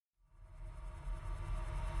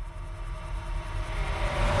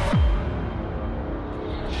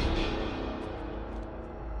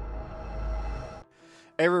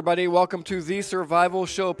Hey everybody, welcome to the Survival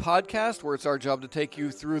Show podcast, where it's our job to take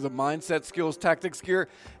you through the mindset, skills, tactics, gear,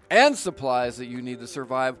 and supplies that you need to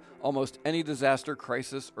survive almost any disaster,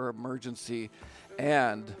 crisis, or emergency.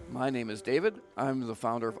 And my name is David. I'm the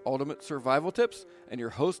founder of Ultimate Survival Tips and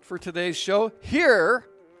your host for today's show, here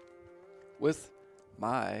with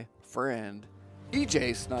my friend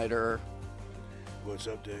EJ Snyder. What's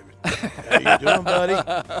up, David? How you doing, buddy?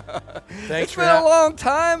 Thanks It's been a long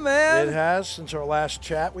time, man. It has, since our last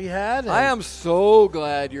chat we had. I am so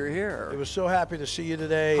glad you're here. I was so happy to see you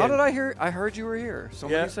today. How did I hear? I heard you were here.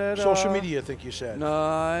 Somebody said social media, I think you said. No,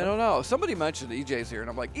 I don't know. Somebody mentioned EJ's here,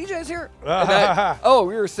 and I'm like, EJ's here.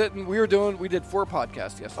 We did 4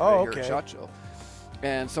 podcasts yesterday here at SHOT Show,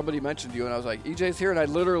 and somebody mentioned you, and I was like, EJ's here, and I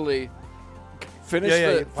literally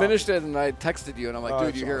finished it, and I texted you, and I'm like,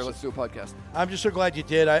 dude, you're here. Awesome. Let's do a podcast. I'm just so glad you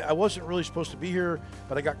did. I wasn't really supposed to be here,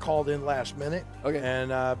 but I got called in last minute. Okay.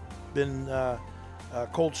 And been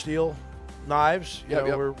cold steel knives.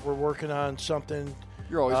 We're working on something.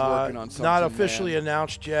 You're always working on something. Not officially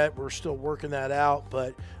announced yet. We're still working that out.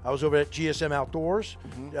 But I was over at GSM Outdoors.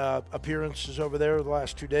 Appearances over there the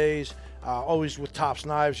last 2 days. Always with Tops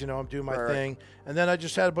Knives. I'm doing my thing. And then I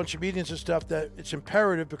just had a bunch of meetings and stuff that it's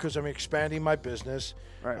imperative because I'm expanding my business,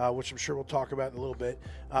 which I'm sure we'll talk about in a little bit.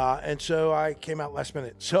 And so I came out last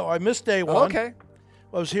minute. So I missed day one. Okay.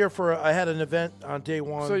 I was here I had an event on day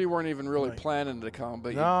one. So you weren't even really planning to come,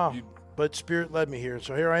 but you but Spirit led me here.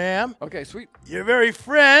 So here I am. Okay, sweet. Your very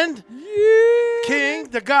friend, King,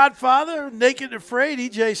 the Godfather, naked and afraid,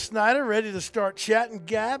 EJ Snyder, ready to start chatting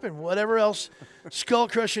gab and whatever else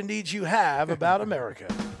skull-crushing needs you have about America.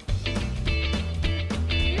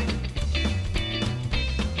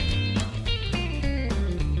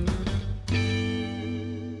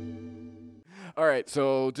 All right,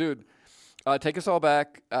 so, dude, take us all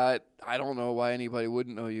back. I don't know why anybody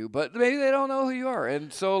wouldn't know you, but maybe they don't know who you are.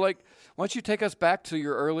 And so, why don't you take us back to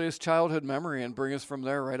your earliest childhood memory and bring us from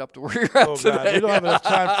there right up to where you're at today? God, we don't have enough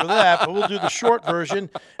time for that, but we'll do the short version.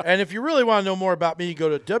 And if you really want to know more about me, go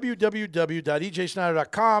to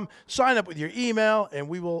www.ejsnyder.com, sign up with your email, and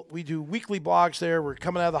we do weekly blogs there. We're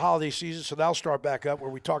coming out of the holiday season, so that'll start back up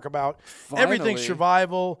where we talk about everything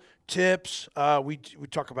survival, tips. We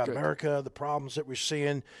talk about America, the problems that we're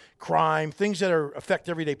seeing, crime, things that affect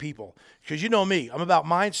everyday people. Because you know me, I'm about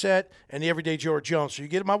mindset and the everyday George Jones. So you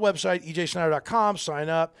get to my website, ejsnyder.com, sign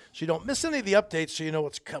up so you don't miss any of the updates so you know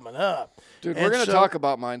what's coming up. Dude, we're going to talk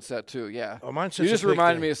about mindset too, yeah. Oh, mindset's You just a big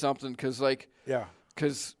reminded thing. me of something because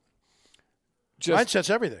mindset's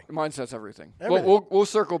everything. Mindset's everything. Everything. We'll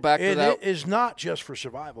circle back to that. It is not just for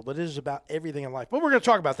survival, but it is about everything in life. But we're going to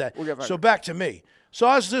talk about that. So back to me. So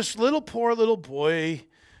I was this poor little boy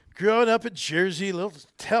growing up in Jersey, little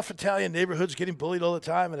tough Italian neighborhoods, getting bullied all the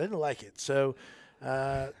time, and I didn't like it. So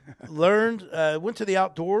went to the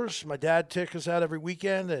outdoors. My dad took us out every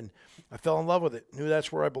weekend, and I fell in love with it. Knew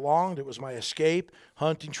that's where I belonged. It was my escape,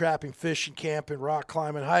 hunting, trapping, fishing, camping, rock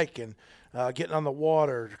climbing, hiking, getting on the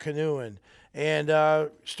water, canoeing, and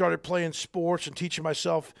started playing sports and teaching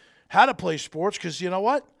myself how to play sports because you know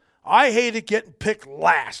what? I hated getting picked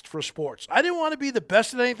last for sports. I didn't want to be the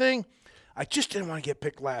best at anything. I just didn't want to get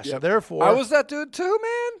picked last. Yep. So therefore, I was that dude too,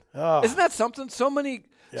 man. Isn't that something? So many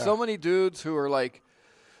dudes who are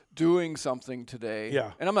doing something today.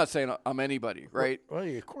 Yeah. And I'm not saying I'm anybody, right? Well,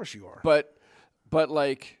 of course you are. But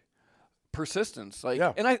persistence,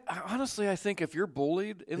 and I honestly, I think if you're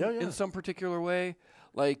bullied in some particular way,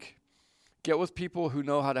 get with people who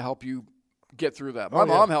know how to help you get through that. My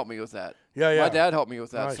mom helped me with that. My dad helped me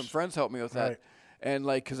with that. Nice. Some friends helped me with that. And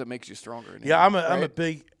because it makes you stronger. I'm a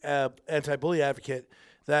big anti-bully advocate.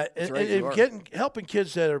 Helping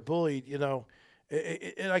kids that are bullied,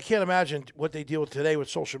 and I can't imagine what they deal with today with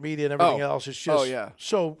social media and everything else. It's just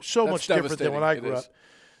so much different than when I grew up.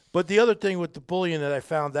 But the other thing with the bullying that I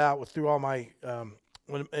found out through all my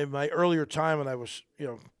in my earlier time when I was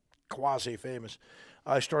quasi famous,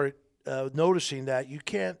 I started noticing that you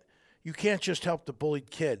can't just help the bullied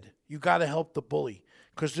kid. You got to help the bully.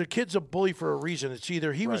 Because the kid's a bully for a reason. It's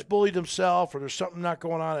either he was bullied himself or there's something not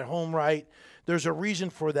going on at home right. There's a reason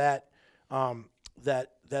for that that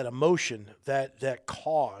emotion, that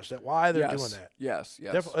cause, that why they're doing that. Yes.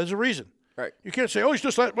 There's a reason. Right. You can't say, he's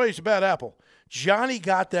just that way, he's a bad apple. Johnny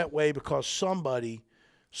got that way because something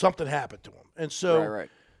happened to him. And so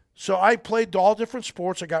so I played all different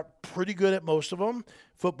sports. I got pretty good at most of them.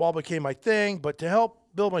 Football became my thing. But to help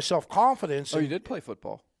build my self-confidence. Oh, you did play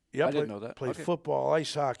football? Yeah, I didn't know that. Played football,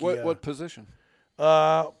 ice hockey. What position?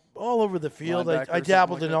 All over the field. I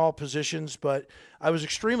dabbled in that? all positions, but I was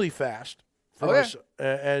extremely fast.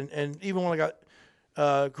 And even when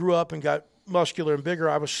I grew up and got muscular and bigger,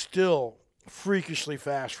 I was still freakishly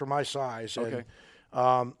fast for my size. Okay.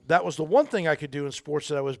 And that was the one thing I could do in sports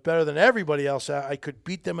that I was better than everybody else at. I could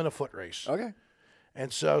beat them in a foot race. Okay.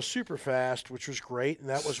 And so super fast, which was great. And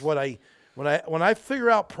that was what when I figure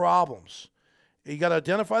out problems, you got to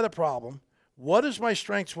identify the problem. What is my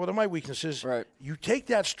strengths? What are my weaknesses? Right. You take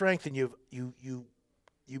that strength and you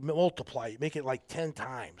multiply. You make it like 10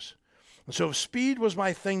 times. And so if speed was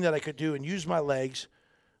my thing that I could do and use my legs,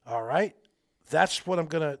 all right, that's going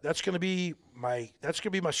to be my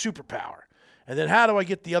superpower. And then how do I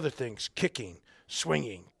get the other things, kicking,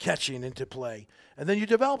 swinging, catching into play? And then you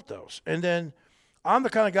develop those. And then I'm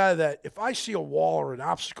the kind of guy that if I see a wall or an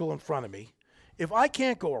obstacle in front of me, if I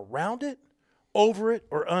can't go around it, over it,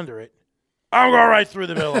 or under it, I'm going right through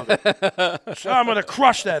the middle of it. So I'm going to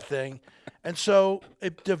crush that thing. And so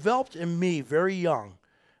it developed in me very young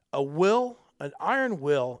a will, an iron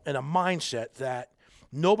will, and a mindset that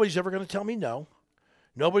nobody's ever going to tell me no.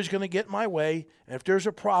 Nobody's going to get in my way. And if there's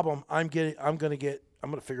a problem, I'm going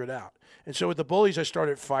to figure it out. And so with the bullies, I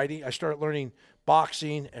started fighting. I started learning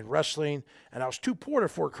boxing and wrestling. And I was too poor to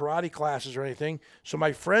afford karate classes or anything. So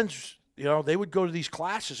my friends, they would go to these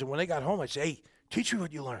classes. And when they got home, I'd say, hey, teach me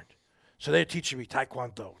what you learned. So they're teaching me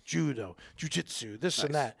taekwondo, judo, jiu-jitsu, this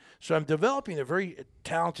and that. So I'm developing a very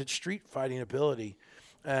talented street fighting ability.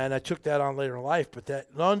 And I took that on later in life, but that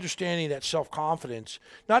understanding that self-confidence,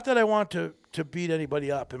 not that I want to beat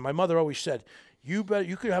anybody up. And my mother always said, you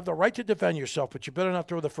could have the right to defend yourself, but you better not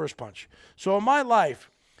throw the first punch. So in my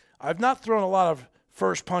life, I've not thrown a lot of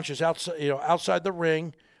first punches outside the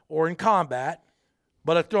ring or in combat,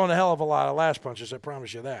 but I've thrown a hell of a lot of last punches, I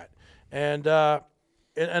promise you that. And I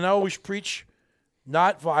always preach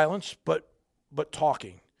not violence, but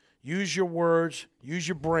talking. Use your words, use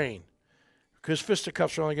your brain. Because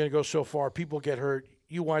fisticuffs are only going to go so far. People get hurt.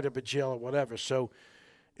 You wind up in jail or whatever. So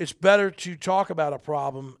it's better to talk about a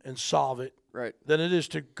problem and solve it than it is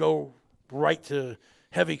to go right to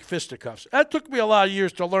heavy fisticuffs. That took me a lot of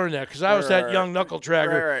years to learn that because I was that young knuckle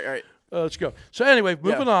dragger. Right. Let's go. So anyway,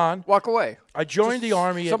 moving on. Walk away. I joined the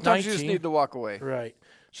Army at 19. Sometimes you just need to walk away. Right.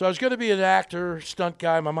 So I was going to be an actor, stunt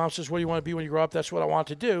guy. My mom says, what do you want to be when you grow up? That's what I want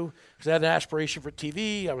to do because I had an aspiration for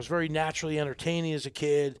TV. I was very naturally entertaining as a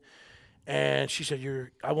kid. And she said,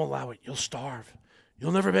 I won't allow it. You'll starve.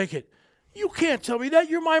 You'll never make it. You can't tell me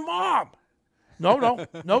that. You're my mom. No,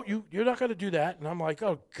 you're not going to do that. And I'm like,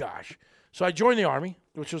 oh, gosh. So I joined the Army,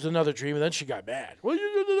 which was another dream. And then she got mad. Well,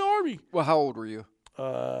 you're in the Army. Well, how old were you?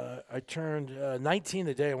 I turned 19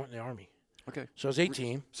 the day I went in the Army. Okay. So I was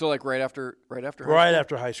 18. So like right after high school? Right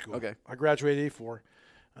after high school. Okay. I graduated in 84.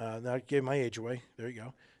 Now I gave my age away. There you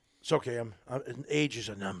go. It's okay. Age is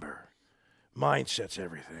a number. Mindset's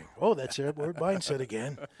everything. Oh, that's that word, mindset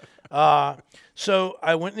again. So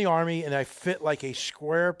I went in the Army, and I fit like a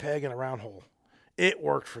square peg in a round hole. It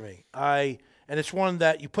worked for me. And it's one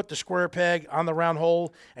that you put the square peg on the round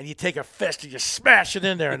hole, and you take a fist and you smash it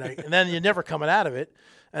in there, and then you're never coming out of it.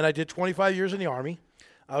 And I did 25 years in the Army.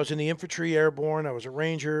 I was in the infantry airborne. I was a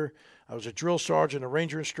ranger. I was a drill sergeant, a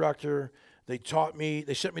ranger instructor. They sent me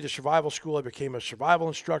to survival school. I became a survival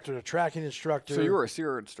instructor, a tracking instructor. So you were a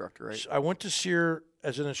SEER instructor, right? I went to SEER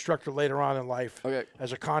as an instructor later on in life,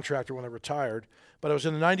 as a contractor when I retired. But I was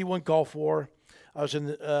in the 91 Gulf War. I was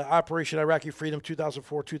in Operation Iraqi Freedom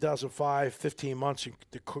 2004, 2005, 15 months in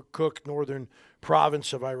the Kirkuk northern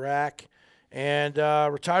province of Iraq. And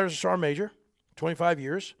retired as a sergeant major, 25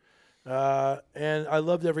 years. And I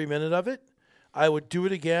loved every minute of it. I would do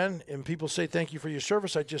it again, and people say thank you for your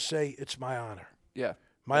service. I just say it's my honor. Yeah.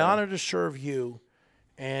 My honor to serve you.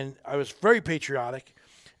 And I was very patriotic,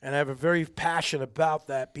 and I have a very passion about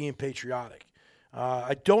that, being patriotic.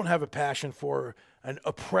 I don't have a passion for an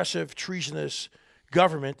oppressive, treasonous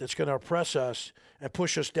government that's going to oppress us and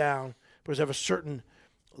push us down, because I have a certain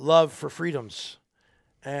love for freedoms.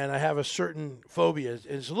 And I have a certain phobia.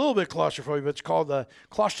 It's a little bit claustrophobia, but it's called the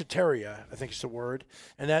claustroteria, I think it's the word.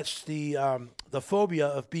 And that's the phobia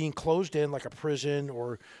of being closed in like a prison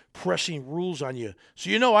or pressing rules on you.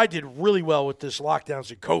 So I did really well with this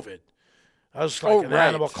lockdowns and COVID. I was like an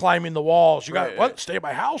animal climbing the walls. You got what? Stay at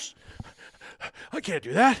my house? I can't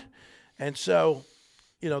do that. And so,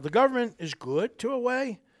 the government is good to a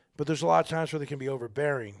way, but there's a lot of times where they can be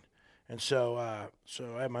overbearing. And so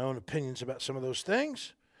I have my own opinions about some of those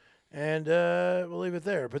things, and we'll leave it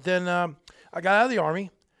there. But then I got out of the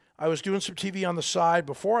Army. I was doing some TV on the side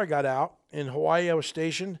before I got out. In Hawaii, I was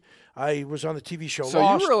stationed. I was on the TV show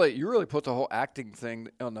Lost. So you really put the whole acting thing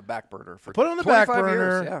on the back burner for 25 Put it on the back burner.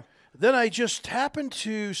 Years, yeah. Then I just happened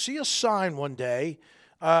to see a sign one day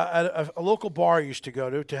at a local bar I used to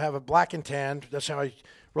go to have a black and tan. That's how I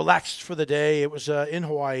relaxed for the day. It was in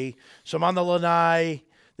Hawaii. So I'm on the lanai.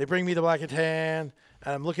 they bring me the black and tan,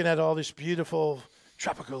 and I'm looking at all this beautiful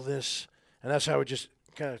tropical this, and that's how I would just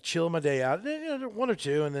kind of chill my day out. And then, one or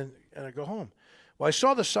two, and I go home. Well, I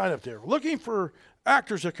saw the sign up there, looking for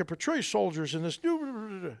actors that could portray soldiers in this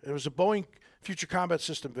new. It was a Boeing Future Combat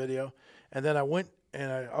System video, and then I went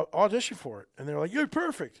and I auditioned for it, and they were like, "You're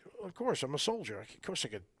perfect." Well, of course, I'm a soldier. Of course, I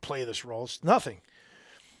could play this role. It's nothing.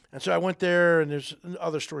 And so I went there, and there's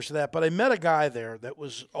other stories to that. But I met a guy there that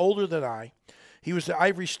was older than I. He was the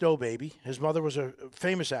Ivory Stowe baby. His mother was a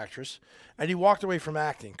famous actress, and he walked away from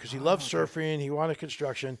acting because he loved surfing. He wanted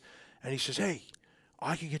construction, and he says, "Hey,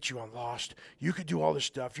 I could get you on Lost. You could do all this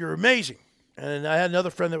stuff. You're amazing." And I had another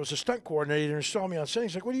friend that was a stunt coordinator and saw me on set.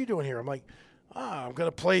 He's like, "What are you doing here?" I'm like, I'm going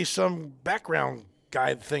to play some background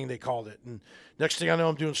guy thing, they called it. And next thing I know,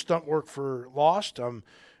 I'm doing stunt work for Lost. I'm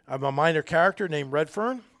a minor character named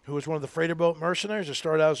Redfern, who was one of the freighter boat mercenaries. I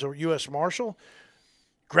started out as a U.S. Marshal,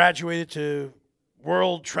 graduated to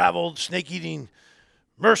world-traveled, snake-eating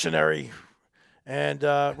mercenary, and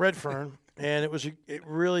Redfern. And it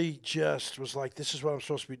really just was like, this is what I'm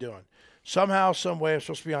supposed to be doing. Somehow, some way, I'm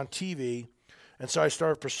supposed to be on TV. And so I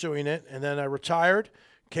started pursuing it. And then I retired,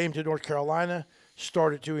 came to North Carolina,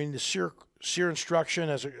 started doing the SEER instruction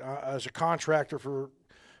as a contractor for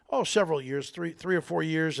several years, three or 4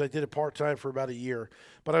 years. I did it part-time for about a year.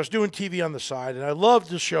 But I was doing TV on the side, and I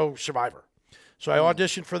loved the show Survivor. So I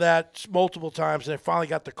auditioned for that multiple times, and I finally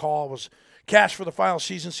got the call. I was cast for the final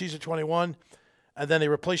season 21, and then they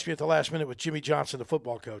replaced me at the last minute with Jimmy Johnson, the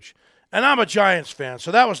football coach. And I'm a Giants fan,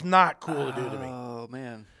 so that was not cool to do to me. Oh,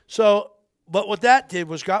 man. So, but what that did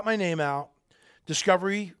was got my name out.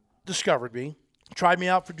 Discovery discovered me, tried me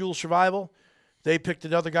out for dual survival. They picked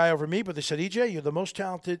another guy over me, but they said, EJ, you're the most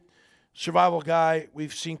talented survival guy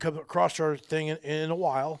we've seen come across our thing in a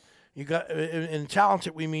while. You got in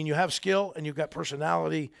talented, we mean you have skill and you've got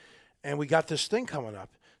personality, and we got this thing coming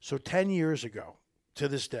up. So 10 years ago to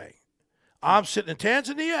this day, I'm sitting in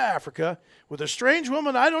Tanzania, Africa, with a strange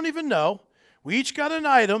woman I don't even know. We each got an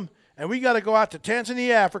item, and we got to go out to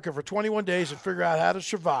Tanzania, Africa for 21 days and figure out how to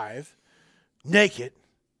survive naked,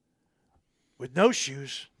 with no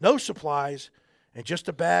shoes, no supplies, and just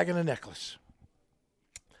a bag and a necklace.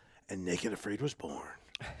 And Naked Afraid was born.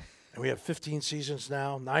 And we have 15 seasons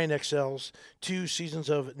now, 9 XLs, 2 seasons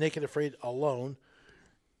of Naked Afraid alone.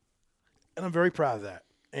 And I'm very proud of that.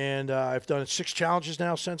 And I've done 6 challenges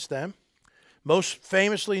now since then. Most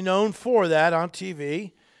famously known for that on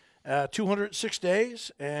TV, 206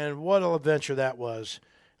 days. And what an adventure that was.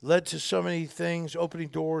 Led to so many things, opening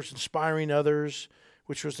doors, inspiring others,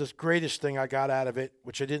 which was the greatest thing I got out of it,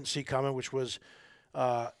 which I didn't see coming, which was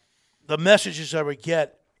the messages I would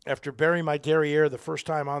get after burying my derriere the first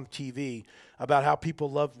time on TV about how people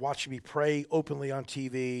loved watching me pray openly on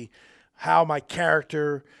TV, how my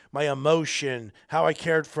character, my emotion, how I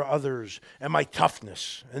cared for others, and my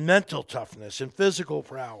toughness and mental toughness and physical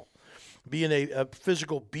prowess, being a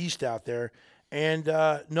physical beast out there, and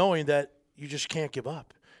knowing that you just can't give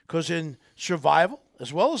up. Because in survival,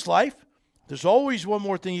 as well as life, there's always one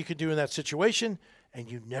more thing you can do in that situation,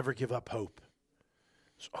 and you never give up hope.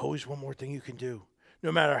 There's always one more thing you can do,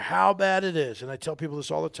 no matter how bad it is. And I tell people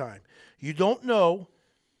this all the time. You don't know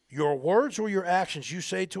your words or your actions you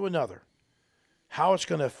say to another, how it's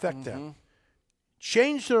going to affect them,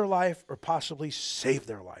 change their life, or possibly save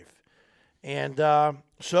their life. And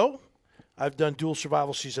so I've done Dual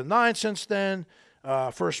Survival Season 9 since then.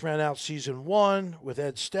 First ran out Season 1 with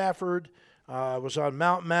Ed Stafford. I was on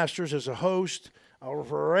Mountain Masters as a host for an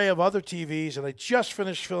array of other TVs. And I just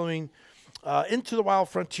finished filming Into the Wild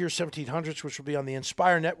Frontier 1700s, which will be on the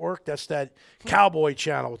Inspire Network. That's that cowboy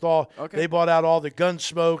channel with all. Okay. They bought out all the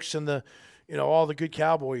Gunsmokes and the, all the good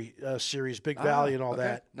cowboy series, Big Valley and all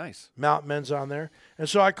that. Nice. Mountain Men's on there, and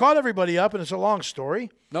so I caught everybody up, and it's a long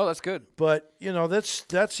story. No, that's good. But that's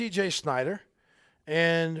EJ Snyder,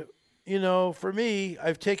 and for me,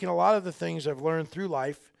 I've taken a lot of the things I've learned through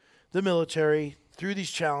life, the military, through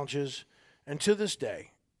these challenges, and to this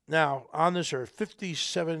day, now on this earth,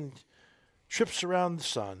 57 trips around the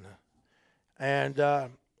sun. And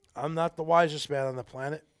I'm not the wisest man on the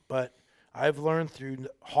planet, but I've learned through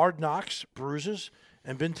hard knocks, bruises,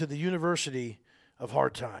 and been to the university of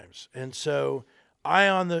hard times. And so I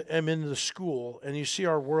am in the school, and you see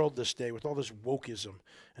our world this day with all this wokeism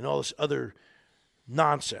and all this other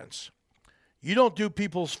nonsense. You don't do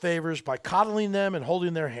people's favors by coddling them and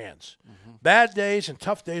holding their hands. Bad days and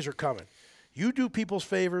tough days are coming. You do people's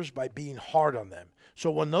favors by being hard on them.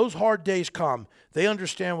 So when those hard days come, they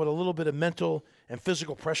understand what a little bit of mental and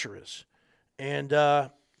physical pressure is. And,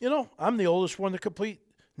 I'm the oldest one to complete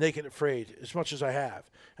Naked Afraid as much as I have.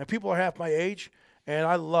 And people are half my age, and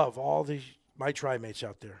I love all the my tribe mates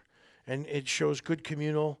out there. And it shows good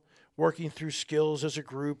communal working through skills as a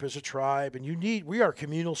group, as a tribe. And we are a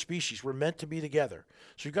communal species. We're meant to be together.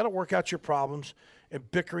 So you've got to work out your problems, and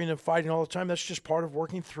bickering and fighting all the time. That's just part of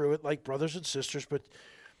working through it like brothers and sisters. But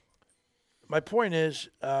my point is,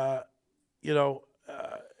 I've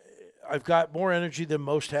got more energy than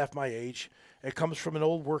most half my age. It comes from an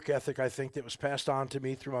old work ethic, I think, that was passed on to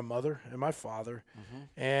me through my mother and my father.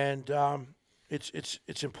 And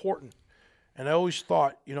it's important. And I always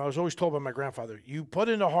thought, I was always told by my grandfather, you put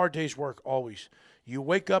in a hard day's work always. You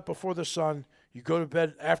wake up before the sun, you go to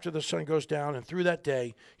bed after the sun goes down, and through that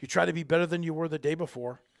day, you try to be better than you were the day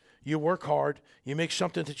before. You work hard. You make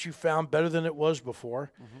something that you found better than it was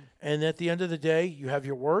before. And at the end of the day, you have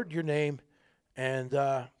your word, your name, and,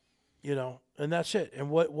 and that's it. And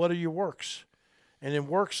what are your works? And in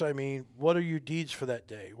works, I mean, what are your deeds for that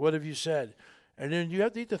day? What have you said? And then you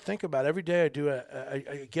need to think about it. Every day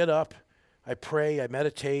I get up, I pray, I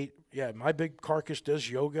meditate. Yeah, my big carcass does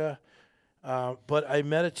yoga, but I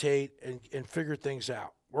meditate and figure things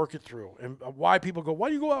out, work it through. And why people go, why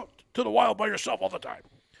do you go out to the wild by yourself all the time?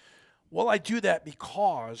 Well, I do that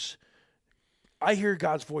because I hear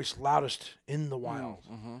God's voice loudest in the wild.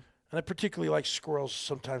 And I particularly like squirrels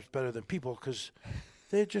sometimes better than people because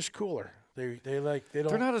they're just cooler. They're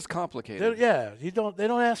not as complicated. They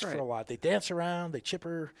don't ask for a lot. They dance around, they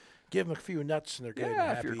chipper, give them a few nuts, and they're good and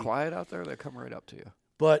happy. If you're quiet out there, they come right up to you.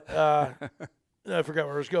 But I forgot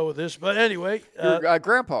where I was going with this. But anyway,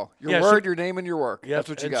 Grandpa, your word, your name, and your work. That's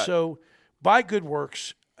what you got. So, by good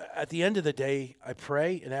works, at the end of the day, I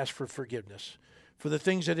pray and ask for forgiveness for the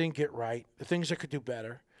things I didn't get right, the things I could do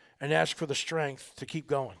better, and ask for the strength to keep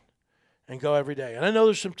going and go every day. And I know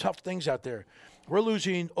there's some tough things out there. We're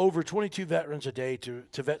losing over 22 veterans a day to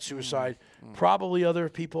vet suicide. Probably other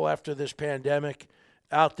people after this pandemic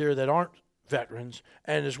out there that aren't veterans,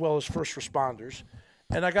 and as well as first responders.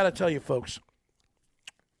 And I got to tell you, folks,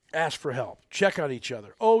 ask for help. Check on each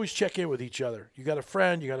other. Always check in with each other. You got a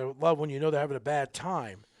friend, you got a loved one, you know they're having a bad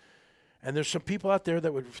time. And there's some people out there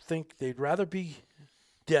that would think they'd rather be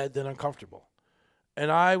dead than uncomfortable.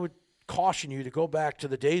 And I would caution you to go back to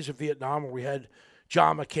the days of Vietnam where we had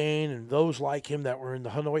John McCain and those like him that were in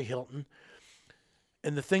the Hanoi Hilton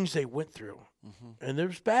and the things they went through. And it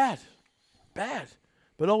was bad.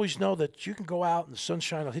 But always know that you can go out and the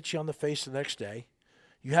sunshine will hit you on the face the next day.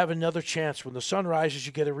 You have another chance. When the sun rises,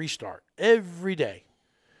 you get a restart every day.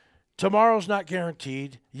 Tomorrow's not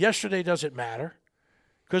guaranteed. Yesterday doesn't matter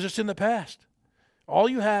because it's in the past. All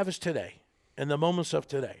you have is today and the moments of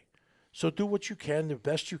today. So do what you can, the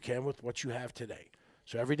best you can with what you have today.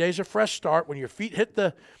 So every day's a fresh start. When your feet hit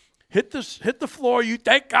the floor, you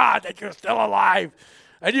thank God that you're still alive.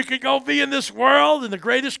 And you can go be in this world, in the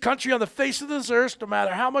greatest country on the face of this earth, no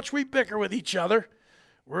matter how much we bicker with each other.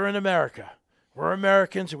 We're in America. We're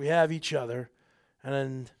Americans, and we have each other. And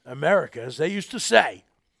in America, as they used to say,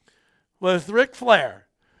 with Ric Flair,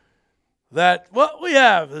 that what we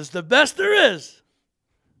have is the best there is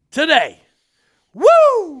today.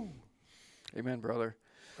 Woo! Amen, brother.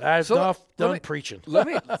 That's enough done preaching.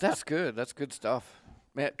 That's good. That's good stuff,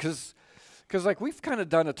 man. Because like we've kind of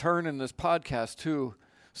done a turn in this podcast too,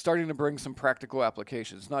 starting to bring some practical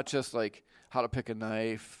applications, not just like how to pick a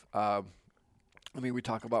knife. We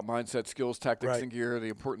talk about mindset, skills, tactics, and gear, the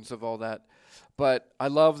importance of all that. But I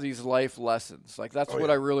love these life lessons. Like that's what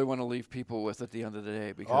I really want to leave people with at the end of the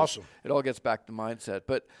day because it all gets back to mindset.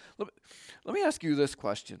 But let me ask you this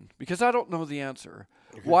question because I don't know the answer.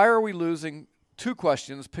 Okay. Why are we losing? 2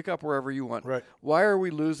 questions. Pick up wherever you want. Right. Why are we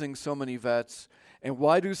losing so many vets, and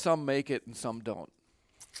why do some make it and some don't?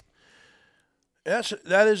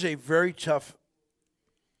 That is a very tough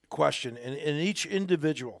question. And each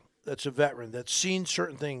individual that's a veteran that's seen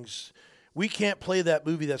certain things, we can't play that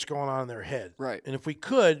movie that's going on in their head. Right. And if we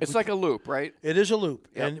could, it's like a loop, right? It is a loop,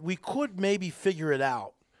 yep. And we could maybe figure it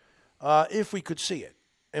out if we could see it.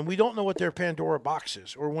 And we don't know what their Pandora box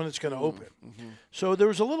is or when it's going to open. So there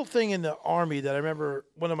was a little thing in the Army that I remember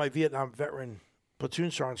one of my Vietnam veteran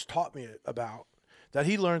platoon sergeants taught me about that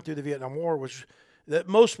he learned through the Vietnam War, which that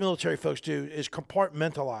most military folks do is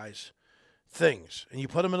compartmentalize things. And you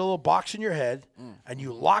put them in a little box in your head and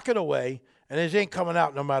you lock it away and it ain't coming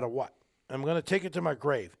out no matter what. I'm going to take it to my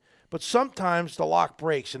grave. But sometimes the lock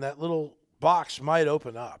breaks and that little box might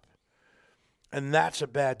open up. And that's a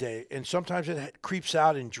bad day. And sometimes it creeps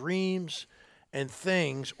out in dreams and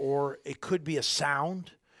things, or it could be a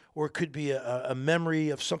sound, or it could be a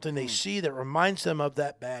memory of something they see that reminds them of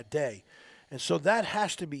that bad day. And so that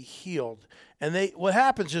has to be healed. And what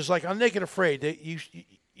happens is, like on Naked Afraid,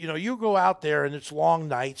 you go out there and it's long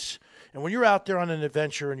nights. And when you're out there on an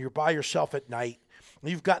adventure and you're by yourself at night,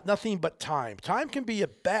 You've got nothing but time. Time can be a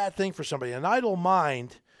bad thing for somebody. An idle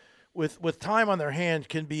mind with time on their hand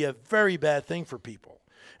can be a very bad thing for people.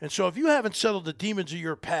 And so if you haven't settled the demons of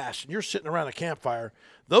your past and you're sitting around a campfire,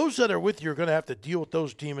 those that are with you are going to have to deal with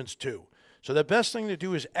those demons too. So the best thing to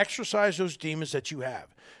do is exercise those demons that you have.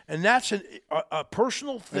 And that's a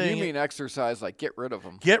personal thing. And you mean exercise, like get rid of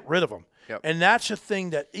them. Get rid of them. Yep. And that's a thing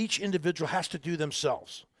that each individual has to do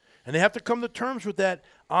themselves. And they have to come to terms with that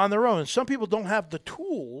on their own. And some people don't have the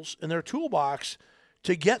tools in their toolbox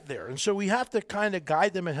to get there. And so we have to kind of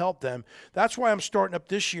guide them and help them. That's why I'm starting up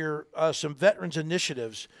this year some veterans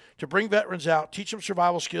initiatives to bring veterans out, teach them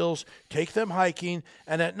survival skills, take them hiking.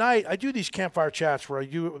 And at night, I do these campfire chats where I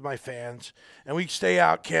do it with my fans. And we stay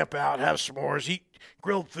out, camp out, have s'mores, eat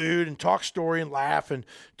grilled food, and talk story and laugh and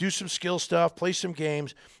do some skill stuff, play some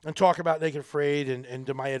games, and talk about Naked Afraid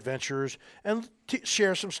and my adventures and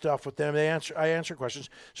share some stuff with them. I answer questions.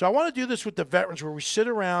 So I want to do this with the veterans where we sit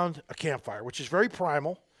around a campfire, which is very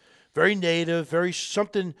primal, very native, very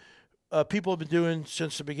something people have been doing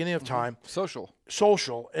since the beginning of time.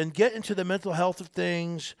 Social, and get into the mental health of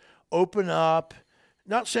things, open up.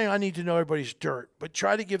 Not saying I need to know everybody's dirt, but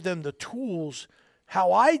try to give them the tools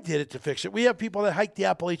how I did it to fix it. We have people that hike the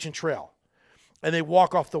Appalachian Trail, and they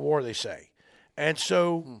walk off the war, they say. And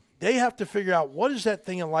so they have to figure out what is that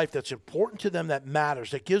thing in life that's important to them that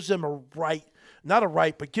matters, that gives them a right, not a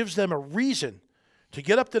right, but gives them a reason to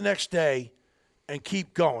get up the next day and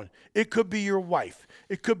keep going. It could be your wife.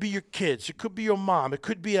 It could be your kids. It could be your mom. It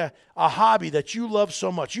could be a hobby that you love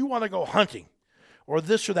so much. You want to go hunting or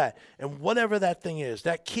this or that. And whatever that thing is,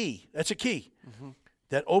 that key, that's a key.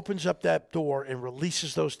 That opens up that door and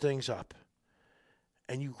releases those things up.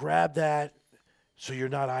 And you grab that so you're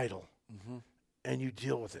not idle. And you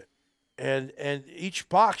deal with it. And each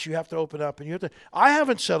box you have to open up. And you have to. I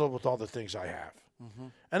haven't settled with all the things I have.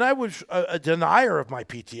 And I was a denier of my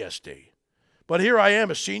PTSD. But here I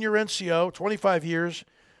am, a senior NCO, 25 years.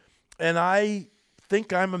 And I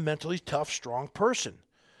think I'm a mentally tough, strong person.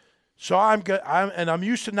 So I'm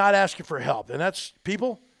used to not asking for help. And that's,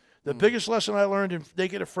 people, the biggest lesson I learned in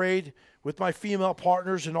Naked Afraid with my female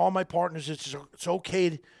partners and all my partners is it's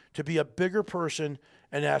okay to be a bigger person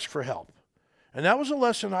and ask for help. And that was a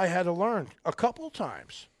lesson I had to learn a couple of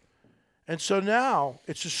times. And so now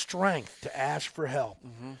it's a strength to ask for help.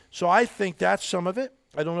 So I think that's some of it.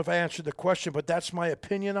 I don't know if I answered the question, but that's my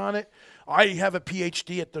opinion on it. I have a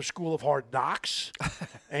PhD at the School of Hard Knocks,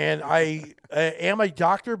 and I am a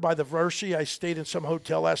doctor by the varsity. I stayed in some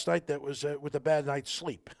hotel last night that was with a bad night's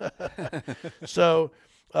sleep. So,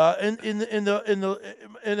 and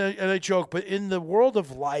I joke, but in the world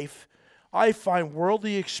of life, I find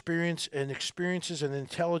worldly experiences and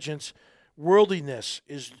intelligence, worldliness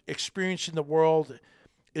is experiencing the world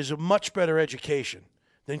is a much better education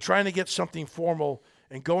than trying to get something formal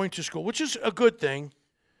and going to school, which is a good thing.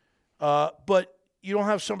 But you don't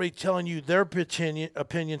have somebody telling you their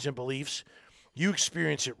opinions and beliefs. You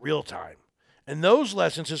experience it real time. And those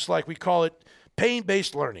lessons, it's like we call it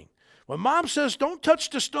pain-based learning. When mom says, don't touch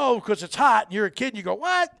the stove because it's hot, and you're a kid, and you go,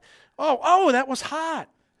 what? Oh, that was hot.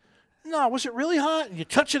 No, was it really hot? And you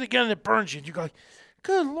touch it again and it burns you. And you go,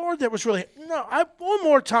 good Lord, that was really, one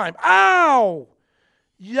more time. Ow!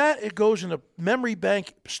 Yet it goes in a memory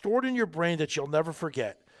bank stored in your brain that you'll never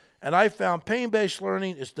forget. And I found pain-based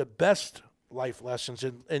learning is the best life lessons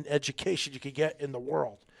in education you can get in the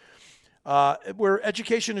world. Where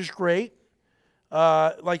education is great.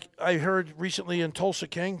 Like I heard recently in Tulsa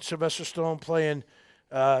King, Sylvester Stallone playing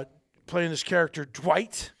this character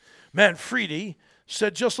Dwight Manfredi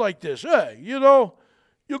said just like this, hey, you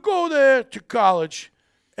go there to college,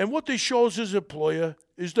 and what they show as an employer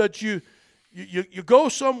is that you go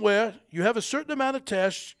somewhere, you have a certain amount of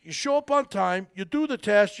tests, you show up on time, you do the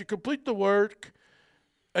test, you complete the work,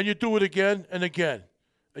 and you do it again and again,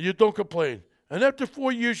 and you don't complain. And after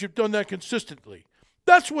 4 years, you've done that consistently.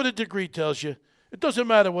 That's what a degree tells you. It doesn't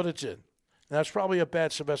matter what it's in. And that's probably a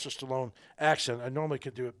bad Sylvester Stallone accent. I normally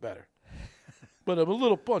could do it better. But I'm a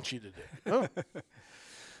little punchy today. Huh?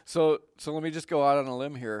 So let me just go out on a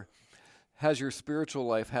limb here. Has your spiritual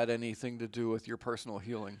life had anything to do with your personal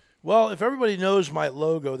healing? Well, if everybody knows my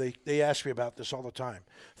logo, they ask me about this all the time.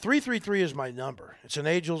 333 is my number. It's an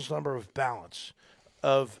angel's number of balance,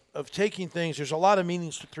 of taking things. There's a lot of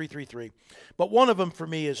meanings to 333. But one of them for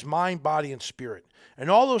me is mind, body, and spirit. And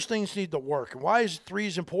all those things need to work. And why is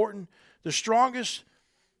 3 important? The strongest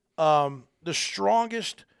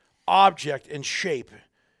object and shape,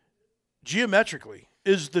 geometrically,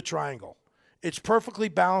 is the triangle. It's perfectly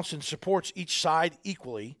balanced and supports each side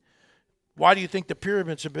equally. Why do you think the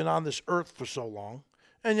pyramids have been on this earth for so long?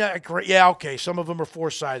 And yeah, okay, some of them are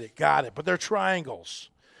four-sided. Got it. But they're triangles.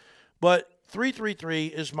 But 333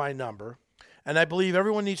 is my number. And I believe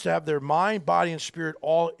everyone needs to have their mind, body, and spirit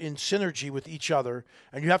all in synergy with each other.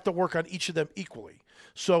 And you have to work on each of them equally.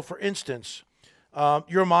 So, for instance,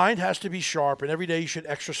 your mind has to be sharp. And every day you should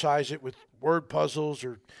exercise it with word puzzles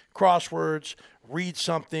or crosswords. Read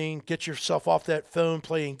something. Get yourself off that phone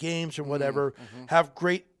playing games or whatever. Mm-hmm. Have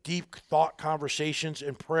great, deep thought conversations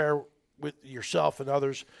and prayer with yourself and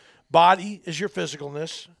others. Body is your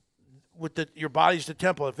physicalness. Your body's the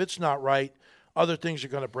temple. If it's not right, other things are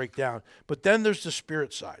going to break down. But then there's the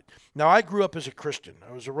spirit side. Now, I grew up as a Christian.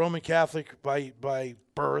 I was a Roman Catholic by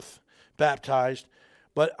birth, baptized.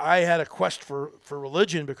 But I had a quest for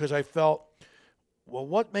religion because I felt, well,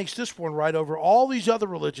 what makes this one right over all these other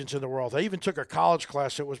religions in the world? I even took a college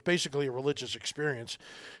class that was basically a religious experience.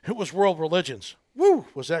 It was world religions. Woo,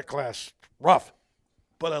 was that class rough.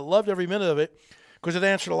 But I loved every minute of it because it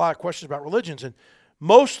answered a lot of questions about religions. And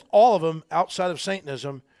all of them, outside of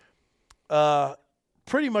Satanism,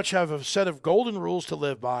 pretty much have a set of golden rules to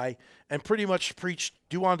live by and pretty much preach,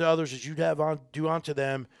 do unto others as you'd do unto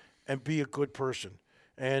them, and be a good person.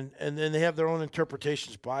 And then they have their own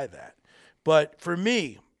interpretations by that. But for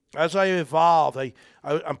me, as I evolved,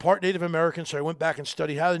 I'm part Native American, so I went back and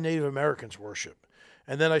studied how the Native Americans worship.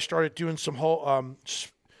 And then I started doing some whole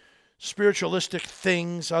spiritualistic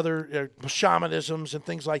things, other shamanisms and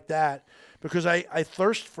things like that, because I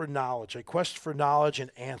thirst for knowledge. I quest for knowledge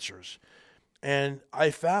and answers. And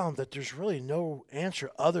I found that there's really no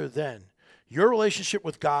answer other than your relationship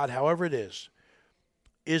with God, however it is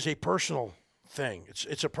a personal thing.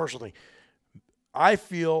 It's a personal thing. I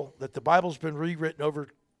feel that the Bible's been rewritten over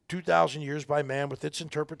 2,000 years by man with its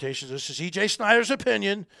interpretations. This is E.J. Snyder's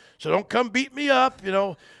opinion, so don't come beat me up.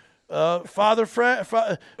 Father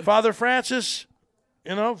Francis,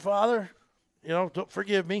 don't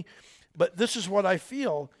forgive me. But this is what I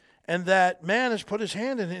feel, and that man has put his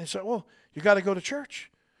hand in it and said, well, you got to go to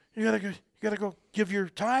church. You got to go give your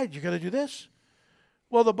tithe. You got to do this.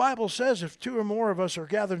 Well, the Bible says if two or more of us are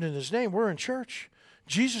gathered in his name, we're in church.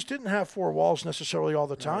 Jesus didn't have four walls necessarily all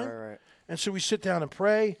the time. Right. And so we sit down and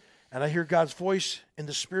pray, and I hear God's voice in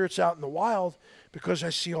the spirits out in the wild because I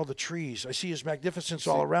see all the trees. I see his magnificence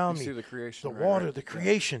all around me. You see the creation. The water, the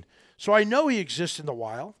creation. Yeah. So I know he exists in the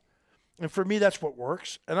wild. And for me, that's what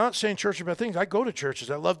works. And I'm not saying church are bad things. I go to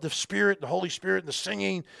churches. I love the Spirit, the Holy Spirit, and the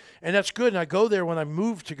singing. And that's good. And I go there when I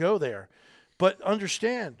move to go there. But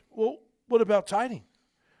understand, well, what about tithing?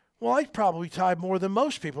 Well, I probably tithe more than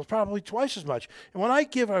most people, probably twice as much. And when I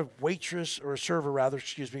give a waitress or a server,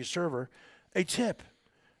 a tip,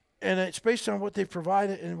 and it's based on what they've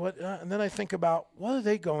provided and then I think about what are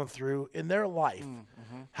they going through in their life,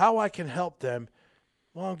 how I can help them.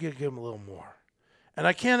 Well, I'm going to give them a little more. And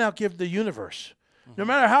I can't outgive the universe. No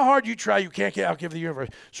matter how hard you try, you can't outgive the universe.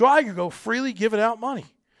 So I can go freely giving out money.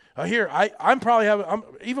 I'm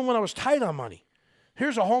even when I was tight on money,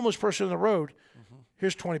 here's a homeless person on the road.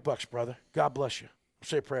 Here's $20, brother. God bless you. I'll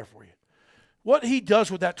say a prayer for you. What he does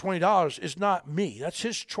with that $20 is not me. That's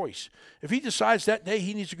his choice. If he decides that day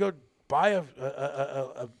he needs to go buy a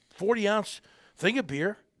 40-ounce thing of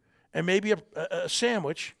beer and maybe a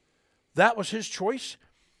sandwich, that was his choice.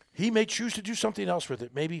 He may choose to do something else with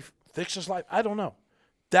it, maybe fix his life. I don't know.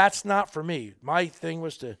 That's not for me. My thing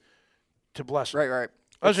was to bless him. Right.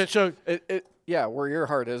 Okay, so where your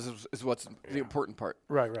heart is what's the important part.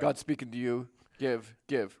 Right. God's speaking to you.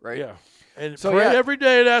 Give, right? Yeah. And so pray every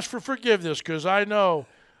day and ask for forgiveness because I know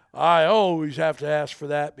I always have to ask for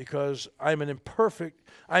that because I'm a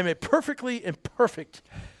perfectly imperfect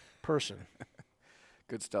person.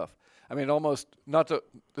 Good stuff. I mean,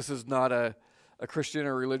 this is not a Christian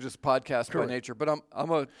or religious podcast by nature, but I'm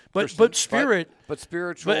a Christian, but spirit. But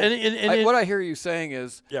spiritual. But what I hear you saying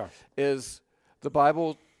is the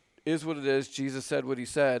Bible is what it is. Jesus said what he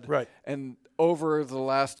said. Right. And over the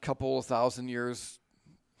last couple of thousand years,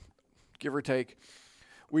 give or take,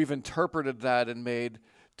 we've interpreted that and made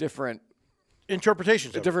different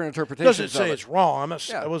interpretations. Doesn't say it's wrong.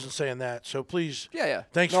 I wasn't saying that. So please. Yeah.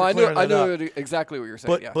 Thanks for clearing that up. I knew exactly what you're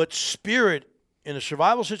saying. But spirit in a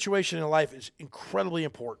survival situation in life is incredibly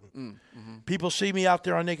important. People see me out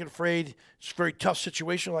there on Naked Afraid. It's a very tough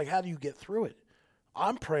situation. Like, how do you get through it?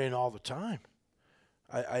 I'm praying all the time.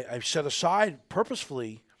 I've set aside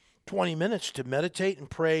purposefully 20 minutes to meditate and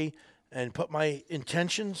pray and put my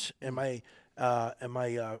intentions and my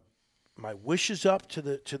wishes up to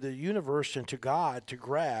the universe and to God to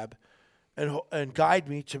grab and guide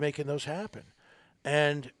me to making those happen.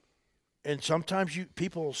 And sometimes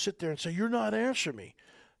people will sit there and say, "You're not answering me."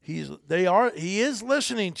 He is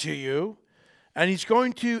listening to you, And he's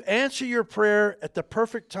going to answer your prayer at the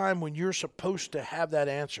perfect time when you're supposed to have that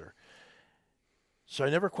answer. So I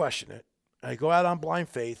never question it. I go out on blind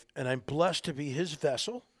faith, and I'm blessed to be his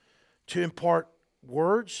vessel to impart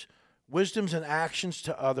words, wisdoms, and actions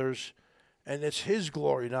to others, and it's his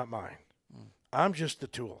glory, not mine. I'm just the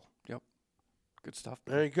tool. Yep. Good stuff.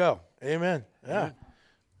 There you go. Amen. Yeah. Amen.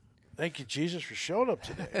 Thank you, Jesus, for showing up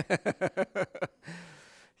today.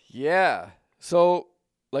 Yeah. So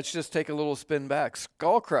let's just take a little spin back.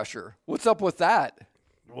 Skull Crusher. What's up with that?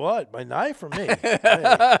 What? My knife or me?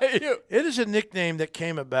 Hey, it is a nickname that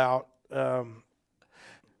came about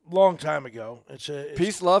long time ago. It's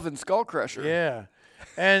peace, love, and Skull Crusher. Yeah.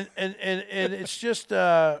 And it's just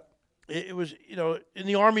it was, in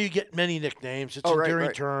the Army you get many nicknames. It's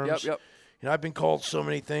enduring terms. Yep. I've been called so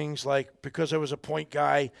many things, like because I was a point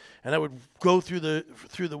guy and I would go through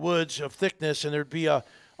the woods of thickness and there'd be a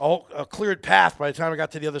cleared path by the time I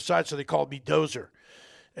got to the other side, so they called me Dozer.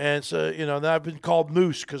 And so, then I've been called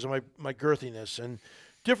Moose because of my girthiness and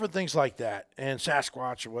different things like that, and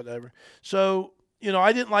Sasquatch or whatever. So,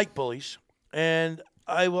 I didn't like bullies, and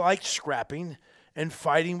I liked scrapping, and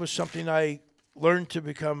fighting was something I learned to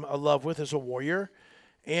become a love with as a warrior.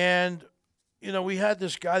 And we had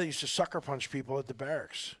this guy that used to sucker punch people at the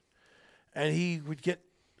barracks. And he would get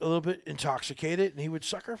a little bit intoxicated, and he would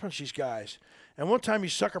sucker punch these guys. And one time he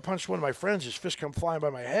sucker punched one of my friends. His fist come flying by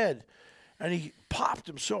my head. And he popped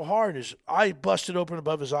him so hard, his eye busted open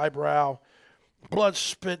above his eyebrow, blood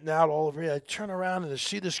spitting out all over me. I turn around and I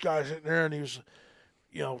see this guy sitting there, and he was,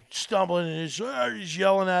 stumbling, and he's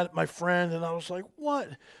yelling at my friend. And I was like, what?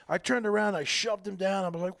 I turned around, I shoved him down. I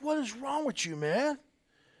was like, what is wrong with you, man?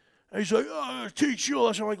 And he's like, I'm going to teach you.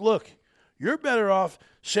 I'm like, look, you're better off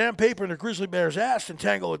sandpapering a grizzly bear's ass than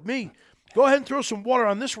tangle with me. Go ahead and throw some water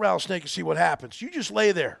on this rattlesnake and see what happens. You just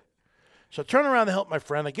lay there. So I turn around to help my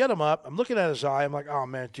friend. I get him up. I'm looking at his eye. I'm like, oh,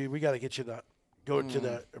 man, dude, we got to get you go to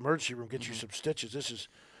the emergency room, get you some stitches. This is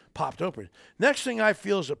popped open. Next thing I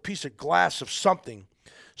feel is a piece of glass of something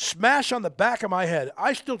smash on the back of my head.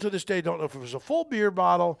 I still to this day don't know if it was a full beer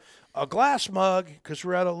bottle, a glass mug, because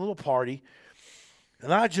we're at a little party.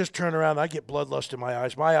 And I just turn around, and I get bloodlust in my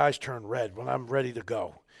eyes. My eyes turn red when I'm ready to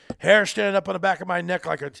go. Hair standing up on the back of my neck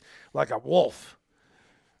like a wolf.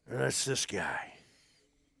 And it's this guy.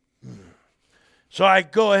 So I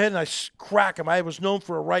go ahead and I crack him. I was known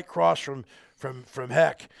for a right cross from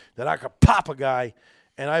heck, that I could pop a guy.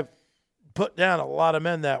 And I put down a lot of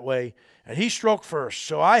men that way. And he struck first.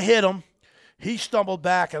 So I hit him. He stumbled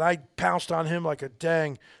back, and I pounced on him like a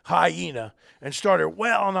dang hyena and started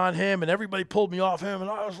wailing on him, and everybody pulled me off him,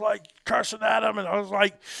 and I was like cursing at him, and I was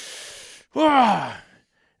like, ah.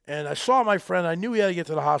 And I saw my friend. I knew he had to get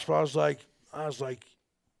to the hospital. I was like,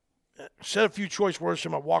 said a few choice words to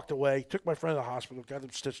him. I walked away, took my friend to the hospital, got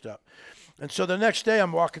him stitched up. And so the next day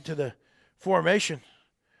I'm walking to the formation,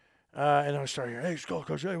 and I start hearing, hey, Skull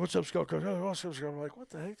Coach, hey, what's up, Skull Coach? Hey, what's up, Skull? I'm like, what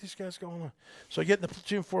the heck these guys going on? So I get in the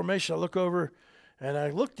platoon formation. I look over, and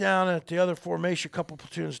I look down at the other formation, a couple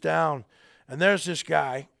platoons down, and there's this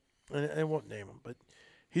guy, and I won't name him, but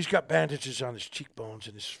he's got bandages on his cheekbones,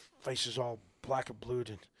 and his face is all black and blued,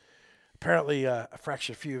 and apparently I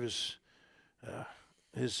fractured a few of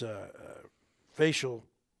his facial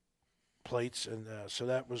plates, and so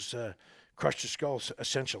that was crushed his skull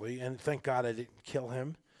essentially. And thank God I didn't kill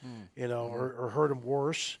him, or hurt him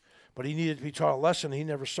worse. But he needed to be taught a lesson. He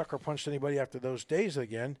never sucker punched anybody after those days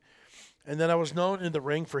again. And then I was known in the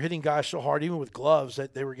ring for hitting guys so hard, even with gloves,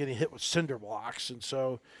 that they were getting hit with cinder blocks. And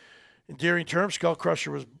so, in endearing terms, Skull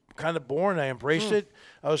Crusher was kind of born. I embraced it.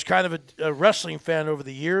 I was kind of a wrestling fan over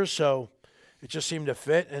the years, so it just seemed to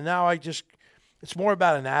fit. And now it's more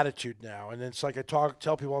about an attitude now. And it's like I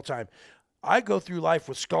tell people all the time, I go through life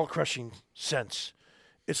with skull-crushing sense.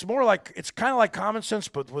 It's kind of like common sense,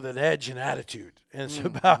 but with an edge and attitude. And it's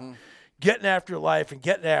about getting after life and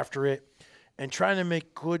getting after it and trying to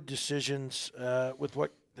make good decisions with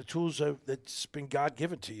what the tools that's been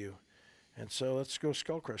God-given to you. And so let's go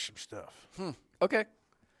skull-crush some stuff. Okay.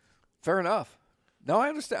 Fair enough. No, I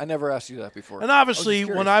understand. I never asked you that before. And obviously,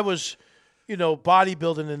 when I was,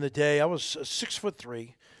 bodybuilding in the day, I was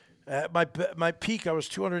 6'3". At my peak, I was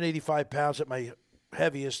 285 pounds at my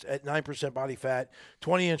heaviest, at 9% body fat,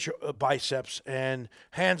 20-inch biceps, and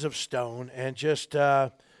hands of stone. And just,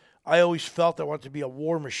 I always felt I wanted to be a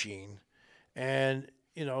war machine. And,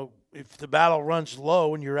 if the battle runs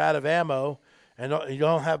low and you're out of ammo and you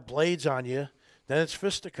don't have blades on you, then it's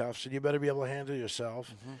fisticuffs, and you better be able to handle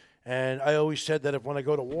yourself. And I always said that when I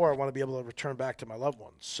go to war, I want to be able to return back to my loved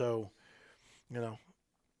ones. So,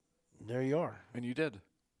 there you are. And you did.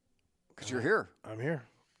 Because you're here. I'm here.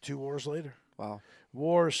 2 wars later. Wow.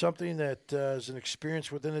 War is something that is an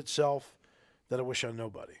experience within itself that I wish on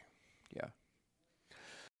nobody. Yeah.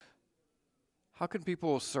 How can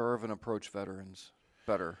people serve and approach veterans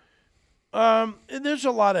better? And there's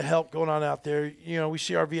a lot of help going on out there. You know, we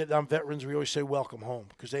see our Vietnam veterans, we always say welcome home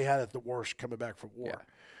because they had it the worst coming back from war. Yeah.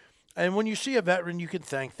 And when you see a veteran, you can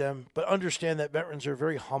thank them, but understand that veterans are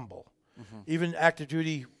very humble. Mm-hmm. Even active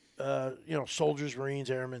duty, soldiers, Marines,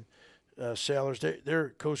 airmen, sailors, they're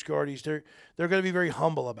Coast Guardies, they're going to be very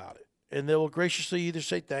humble about it. And they will graciously either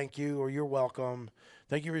say thank you or you're welcome.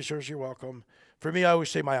 Thank you for your service, you're welcome. For me, I always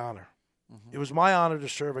say my honor. Mm-hmm. It was my honor to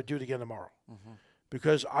serve. I'd do it again tomorrow. Mm-hmm.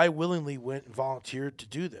 Because I willingly went and volunteered to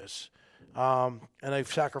do this. And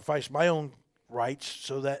I've sacrificed my own rights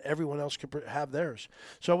so that everyone else could have theirs.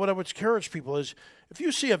 So what I would encourage people is, if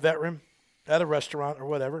you see a veteran at a restaurant or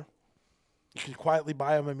whatever, you can quietly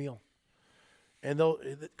buy them a meal. And they'll,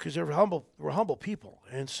 because we're humble people.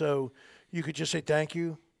 And so you could just say thank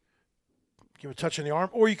you, give a touch on the arm,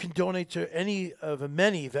 or you can donate to any of the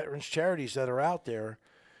many veterans charities that are out there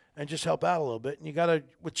and just help out a little bit. And you got to,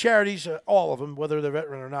 with charities, all of them, whether they're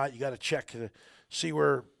veteran or not, you got to check to see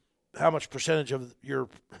how much percentage of your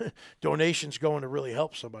donations going to really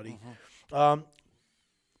help somebody. Mm-hmm.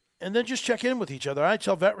 And then just check in with each other. I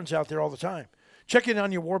tell veterans out there all the time, check in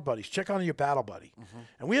on your war buddies, check on your battle buddy. Mm-hmm.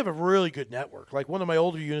 And we have a really good network. Like one of my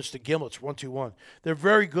older units, the Gimlets 121, they're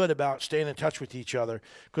very good about staying in touch with each other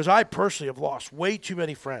because I personally have lost way too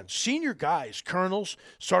many friends. Senior guys, colonels,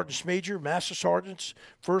 sergeants major, master sergeants,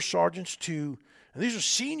 first sergeants and these are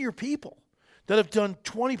senior people that have done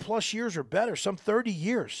 20 plus years or better, some 30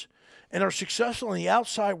 years, and are successful in the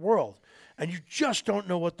outside world. And you just don't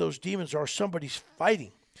know what those demons are somebody's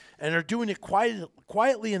fighting. And they're doing it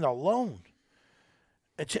quietly and alone.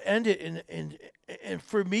 And to end it, and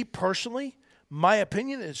for me personally, my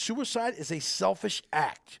opinion is suicide is a selfish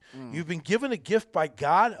act. Mm. You've been given a gift by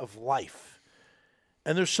God of life.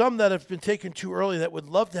 And there's some that have been taken too early that would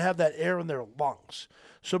love to have that air in their lungs.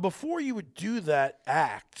 So before you would do that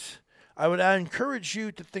act, I encourage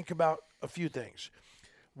you to think about a few things.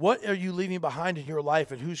 What are you leaving behind in your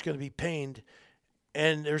life and who's going to be pained?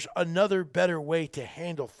 And there's another better way to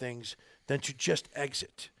handle things than to just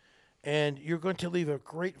exit. And you're going to leave a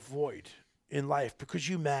great void in life because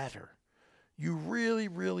you matter. You really,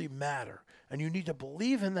 really matter. And you need to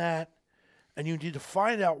believe in that. And you need to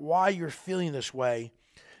find out why you're feeling this way.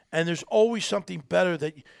 And there's always something better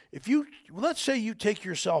that let's say you take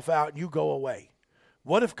yourself out and you go away.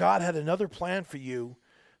 What if God had another plan for you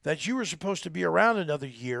that you were supposed to be around another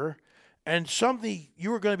year and you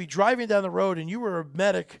were going to be driving down the road and you were a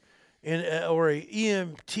medic or an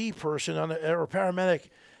EMT person or a paramedic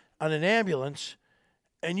on an ambulance,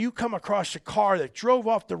 and you come across a car that drove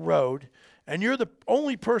off the road, and you're the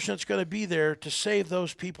only person that's going to be there to save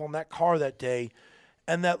those people in that car that day,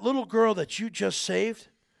 and that little girl that you just saved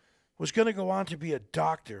was going to go on to be a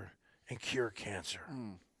doctor and cure cancer.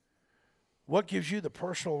 Mm. What gives you the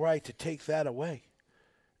personal right to take that away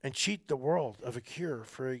and cheat the world of a cure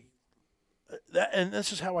for that? And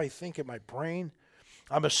this is how I think in my brain.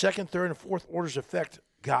 I'm a second, third, and fourth orders effect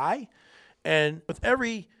guy, and with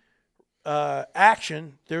every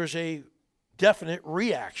action, there's a definite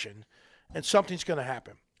reaction, and something's going to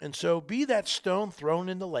happen. And so be that stone thrown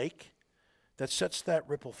in the lake that sets that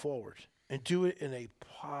ripple forward, and do it in a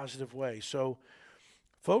positive way. So,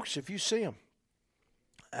 folks, if you see them,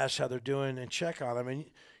 ask how they're doing and check on them. And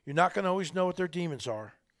you're not going to always know what their demons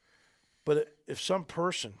are, but if some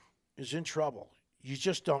person is in trouble, you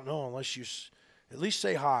just don't know unless you at least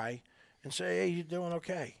say hi and say, hey, you doing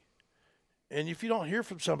okay? And if you don't hear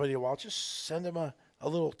from somebody in a while, just send them a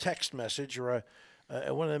little text message or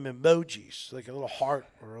one of them emojis, like a little heart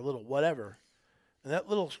or a little whatever. And that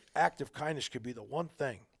little act of kindness could be the one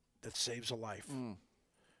thing that saves a life. Mm.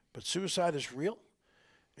 But suicide is real.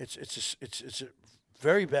 It's a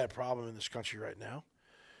very bad problem in this country right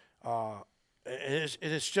now. It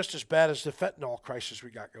is just as bad as the fentanyl crisis we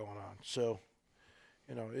got going on. So,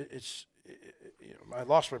 I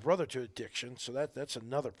lost my brother to addiction, so that's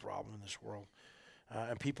another problem in this world.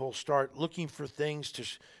 And people start looking for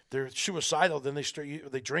things they're suicidal, then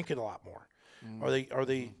they drink it a lot more. Mm. Are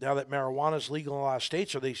they now that marijuana is legal in a lot of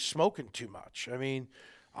states, are they smoking too much? I mean,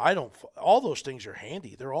 all those things are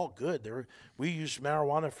handy. They're all good. We use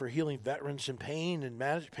marijuana for healing veterans in pain and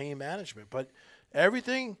pain management, but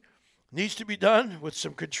everything needs to be done with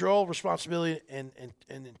some control, responsibility, and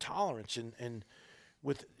intolerance, and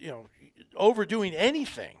with overdoing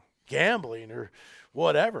anything, gambling or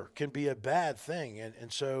whatever, can be a bad thing.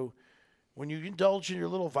 And so when you indulge in your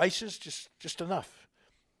little vices, just enough.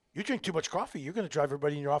 You drink too much coffee, you're going to drive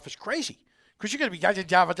everybody in your office crazy Because you're going to be you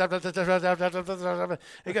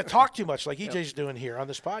got to talk too much like EJ's doing here on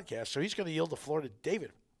this podcast. So he's going to yield the floor to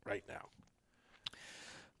David right now.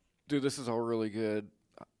 Dude, this is all really good.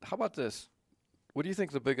 How about this? What do you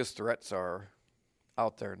think the biggest threats are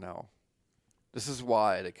out there now? This is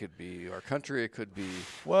wide. It could be our country. It could be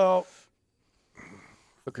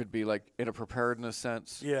it could be like in a preparedness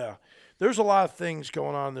sense. Yeah. There's a lot of things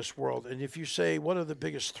going on in this world. And if you say, what are the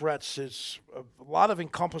biggest threats, it's a lot of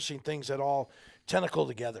encompassing things that all tentacle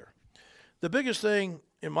together. The biggest thing,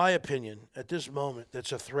 in my opinion, at this moment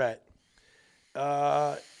that's a threat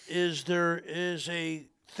is there is a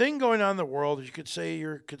thing going on in the world. You could say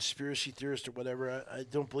you're a conspiracy theorist or whatever. I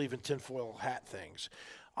don't believe in tinfoil hat things.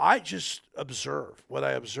 I just observe what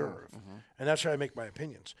I observe, and that's how I make my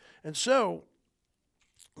opinions. And so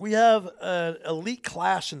we have an elite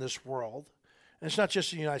class in this world, and it's not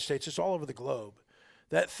just in the United States, it's all over the globe,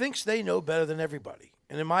 that thinks they know better than everybody,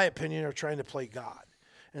 and in my opinion are trying to play God.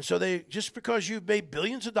 And so they, just because you've made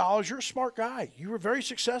billions of dollars, you're a smart guy. You were very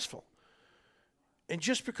successful. And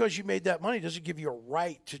just because you made that money doesn't give you a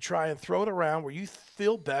right to try and throw it around where you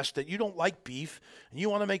feel best, that you don't like beef, and you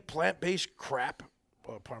want to make plant-based crap,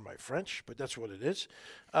 well, pardon my French, but that's what it is,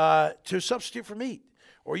 to substitute for meat.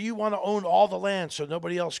 Or you want to own all the land so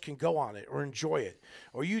nobody else can go on it or enjoy it.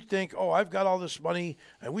 Or you think, oh, I've got all this money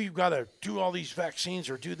and we've got to do all these vaccines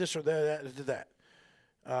or do this or that.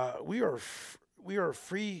 We are a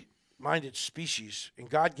free-minded species, and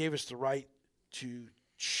God gave us the right to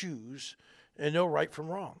choose and know right from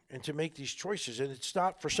wrong and to make these choices. And it's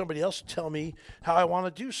not for somebody else to tell me how I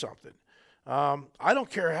want to do something. I don't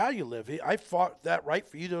care how you live. I fought that right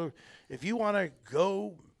for you to, if you want to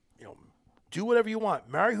go, do whatever you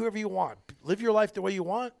want, marry whoever you want, live your life the way you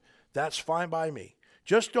want, that's fine by me.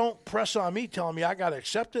 Just don't press on me telling me I got to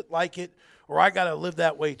accept it, like it, or I got to live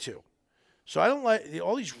that way too. So I don't like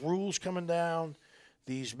all these rules coming down,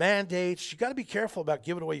 these mandates. You got to be careful about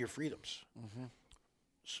giving away your freedoms.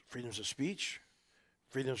 Freedoms of speech,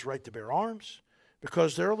 freedom's right to bear arms,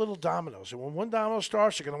 because they're little dominoes. And when one domino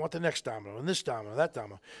starts, you're going to want the next domino, and this domino, that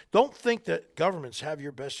domino. Don't think that governments have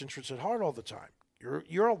your best interests at heart all the time.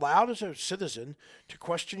 You're allowed as a citizen to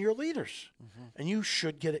question your leaders, and you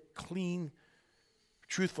should get it clean,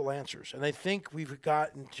 truthful answers. And I think we've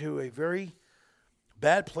gotten to a very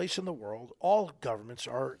bad place in the world. All governments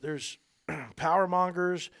are, there's power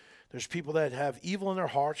mongers, there's people that have evil in their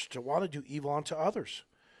hearts to want to do evil unto others.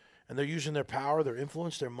 And they're using their power, their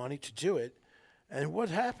influence, their money to do it. And what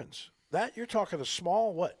happens? That you're talking a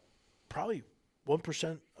small, probably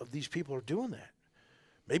 1% of these people are doing that.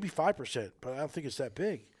 Maybe 5%, but I don't think it's that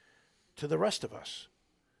big to the rest of us.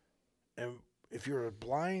 And if you're a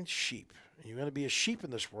blind sheep, and you're going to be a sheep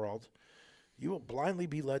in this world, you will blindly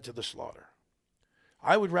be led to the slaughter.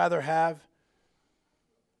 I'd rather have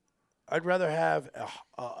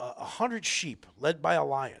 100 sheep led by a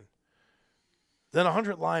lion than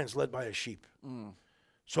 100 lions led by a sheep.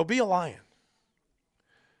 So be a lion.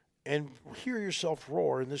 And hear yourself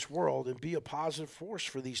roar in this world and be a positive force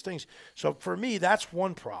for these things. So for me, that's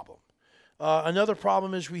one problem. Another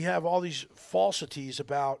problem is we have all these falsities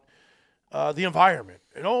about the environment.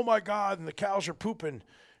 And oh my God, and the cows are pooping.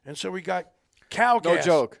 And so we got cow gas.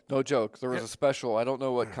 No joke. There was a special, I don't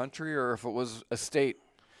know what country or if it was a state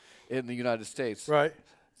in the United States. Right.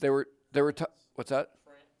 What's that?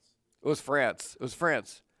 France. It was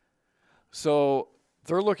France. So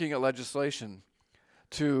they're looking at legislation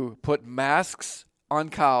to put masks on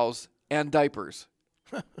cows and diapers.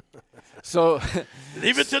 So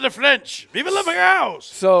leave it to the French. Vive la France.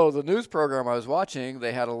 So the news program I was watching,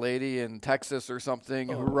 they had a lady in Texas or something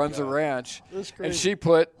who runs a ranch,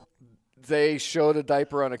 and they showed a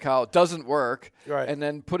diaper on a cow. It doesn't work. Right. And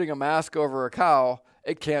then putting a mask over a cow,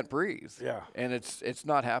 it can't breathe. Yeah. And it's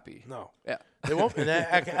not happy. No. Yeah. They won't.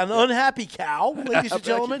 An unhappy cow, ladies and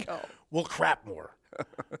gentlemen, will crap more.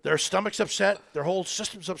 Their stomach's upset, their whole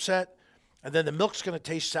system's upset, and then the milk's going to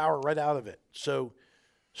taste sour right out of it. So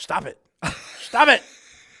stop it. Stop it.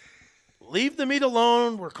 Leave the meat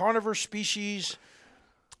alone. We're carnivore species.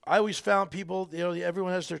 I always found people,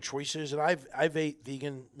 everyone has their choices, and I've ate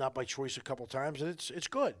vegan, not by choice, a couple times, and it's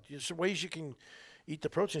good. There's ways you can eat the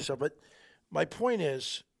protein stuff. But my point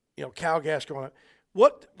is, cow gas going on.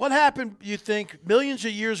 What happened, you think, millions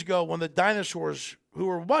of years ago when the dinosaurs, who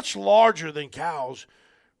were much larger than cows,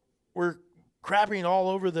 were crapping all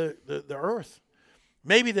over the earth?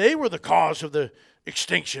 Maybe they were the cause of the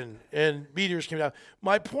extinction and meteors came down.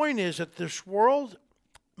 My point is that this world,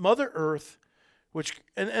 Mother Earth,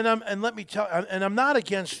 I'm not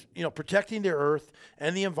against protecting the earth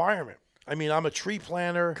and the environment. I mean, I'm a tree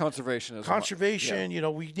planter. Conservation. Yeah.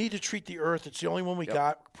 We need to treat the earth. It's the only one we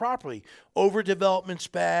got properly. Overdevelopment's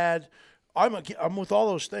bad. I'm with all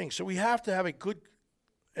those things. So we have to have a good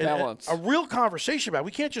balance, a real conversation about it.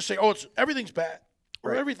 We can't just say, everything's bad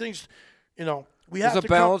or everything's, we have There's a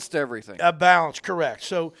balance to everything. A balance, correct.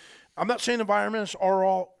 So I'm not saying environmentalists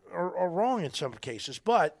are wrong in some cases,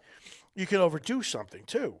 but you can overdo something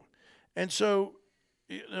too. And so,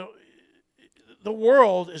 the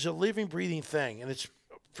world is a living, breathing thing, and it's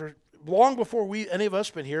for long before any of us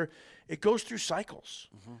been here. It goes through cycles.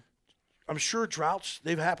 Mm-hmm. I'm sure droughts,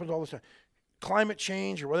 they've happened all the time. Climate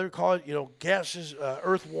change, or whatever you call it, gases,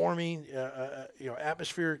 earth warming,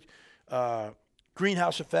 atmospheric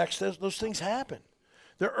greenhouse effects. Those things happen.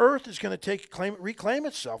 The earth is going to reclaim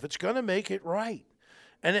itself. It's going to make it right,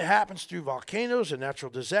 and it happens through volcanoes and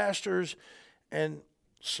natural disasters. And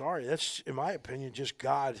that's, in my opinion, just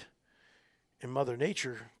God and Mother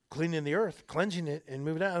Nature cleaning the earth, cleansing it, and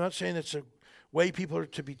moving out. I'm not saying it's a way people are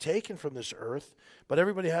to be taken from this earth, but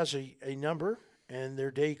everybody has a number, and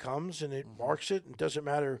their day comes, and it marks it. And it doesn't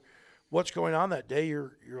matter what's going on that day.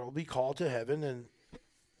 You'll be called to heaven and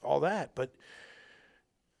all that. But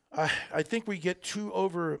I think we get too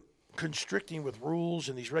over constricting with rules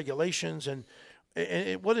and these regulations, and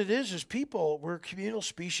what it is people, we're a communal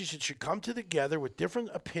species that should come together with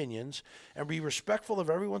different opinions and be respectful of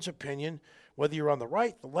everyone's opinion, whether you're on the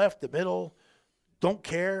right, the left, the middle, don't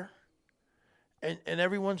care, and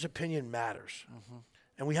everyone's opinion matters. Mm-hmm.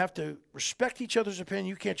 And we have to respect each other's opinion.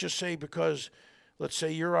 You can't just say, because, let's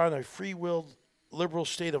say, you're on a free-willed liberal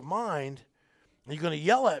state of mind, and you're going to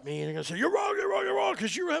yell at me, and you're going to say, you're wrong,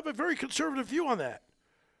 because you have a very conservative view on that.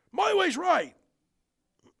 My way's right.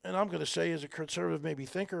 And I'm going to say, as a conservative maybe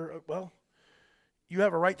thinker, well, you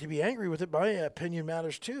have a right to be angry with it. My opinion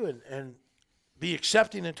matters too, and be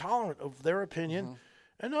accepting and tolerant of their opinion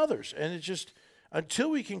and others. And it's just, until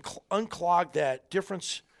we can unclog that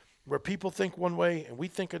difference where people think one way and we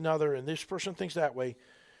think another and this person thinks that way,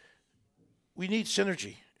 we need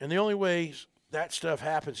synergy. And the only way that stuff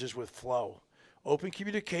happens is with flow. Open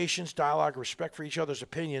communications, dialogue, respect for each other's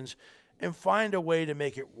opinions, and find a way to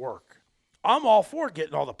make it work. I'm all for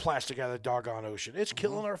getting all the plastic out of the doggone ocean. It's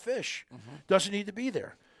killing our fish. Doesn't need to be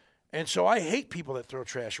there. And so I hate people that throw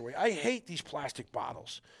trash away. I hate these plastic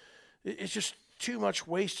bottles. It's just too much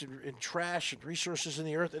waste and trash and resources in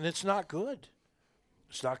the earth, and it's not good.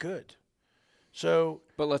 It's not good. So,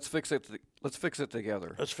 but let's fix it. Let's fix it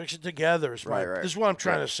together. Let's fix it together. Right. This is what I'm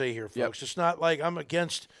trying to say here, folks. Yep. It's not like I'm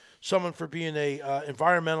against someone for being a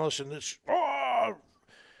environmentalist and this.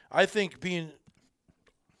 I think being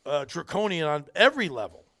draconian on every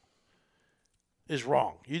level is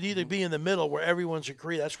wrong. You need to be in the middle where everyone's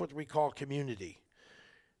agreed. That's what we call communalism.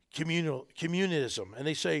 And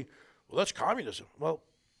they say, well, that's communism. Well,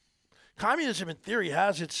 communism in theory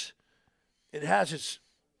has its,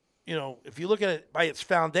 if you look at it by its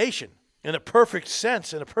foundation, in a perfect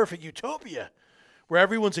sense, in a perfect utopia, where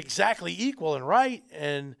everyone's exactly equal and right,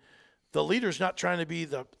 and the leader's not trying to be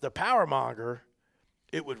the power monger,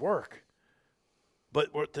 it would work.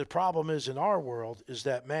 But what the problem is in our world is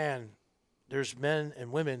that, there's men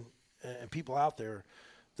and women and people out there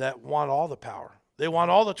that want all the power. They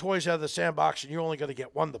want all the toys out of the sandbox, and you're only going to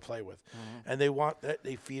get one to play with. And they want that.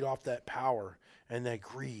 They feed off that power and that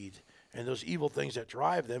greed and those evil things that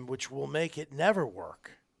drive them, which will make it never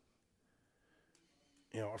work.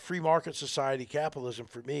 A free market society, capitalism,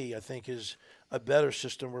 for me, I think, is a better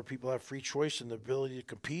system where people have free choice and the ability to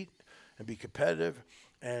compete and be competitive.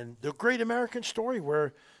 And the great American story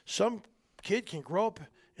where some kid can grow up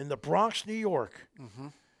in the Bronx, New York,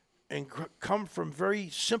 and come from very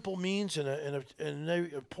simple means in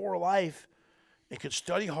a poor life, and can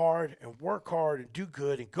study hard and work hard and do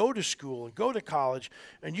good and go to school and go to college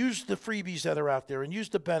and use the freebies that are out there and use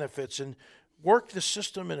the benefits and work the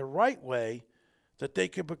system in a right way, that they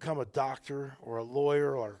could become a doctor or a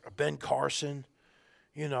lawyer or a Ben Carson.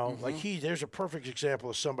 There's a perfect example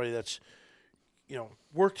of somebody that's,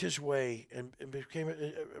 worked his way and became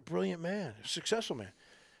a brilliant man, a successful man.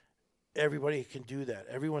 Everybody can do that.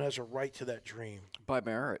 Everyone has a right to that dream. By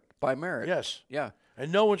merit. Yes. Yeah.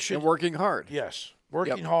 And no one should. And working hard. Yes.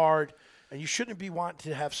 Working hard. And you shouldn't be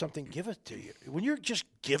wanting to have something given to you. When you're just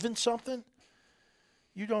given something,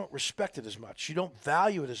 you don't respect it as much. You don't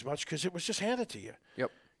value it as much because it was just handed to you.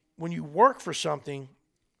 Yep. When you work for something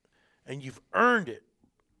and you've earned it,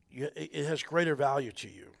 it has greater value to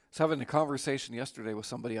you. I was having a conversation yesterday with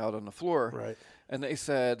somebody out on the floor. Right. And they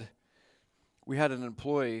said, we had an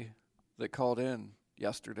employee that called in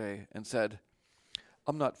yesterday and said,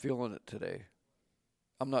 I'm not feeling it today.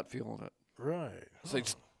 I'm not feeling it. Right. So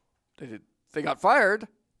they got fired.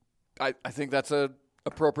 I think that's a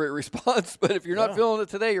appropriate response. But if you're not feeling it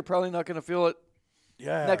today, you're probably not going to feel it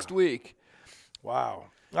next week. Wow.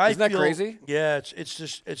 Isn't that crazy? Yeah, it's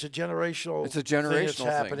a generational. It's a generational thing that's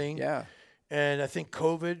happening. Yeah. And I think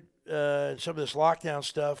COVID and some of this lockdown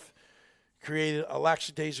stuff created a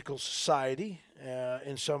lackadaisical society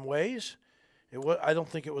in some ways. I don't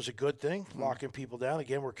think it was a good thing, locking people down.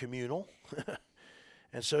 Again, we're communal.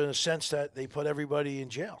 And so in a sense that they put everybody in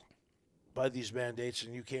jail by these mandates,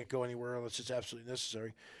 and you can't go anywhere unless it's absolutely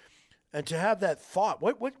necessary. And to have that thought,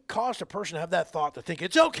 what caused a person to have that thought to think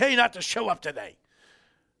it's okay not to show up today?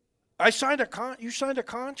 You signed a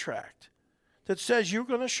contract that says you're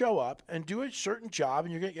going to show up and do a certain job,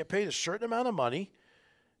 and you're going to get paid a certain amount of money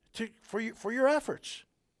for your efforts,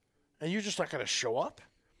 and you're just not going to show up.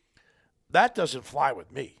 That doesn't fly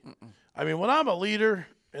with me. I mean, when I'm a leader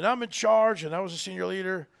and I'm in charge, and I was a senior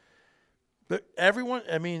leader, but everyone,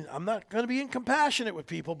 I mean, I'm not going to be incompassionate with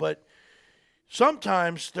people, but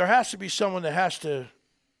sometimes there has to be someone that has to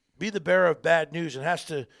be the bearer of bad news and has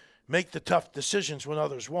to make the tough decisions when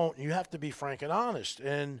others won't. And you have to be frank and honest.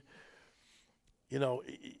 And, you know,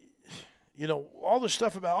 all this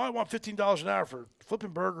stuff about, I want $15 an hour for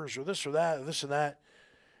flipping burgers or this or that or this and that.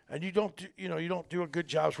 And you don't do a good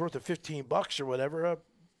job's worth of $15 or whatever.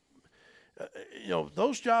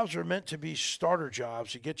 Those jobs are meant to be starter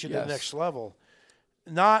jobs to get you to the next level,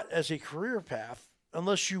 not as a career path,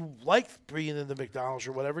 unless you like being in the McDonald's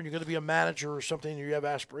or whatever, and you're going to be a manager or something, and you have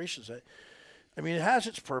aspirations. I mean, it has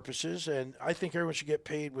its purposes, and I think everyone should get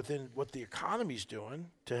paid within what the economy's doing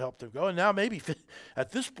to help them go. And now maybe,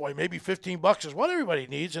 at this point, maybe $15 is what everybody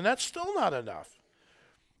needs, and that's still not enough.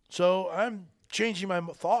 So I'm changing my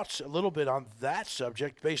thoughts a little bit on that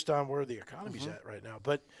subject based on where the economy's at right now.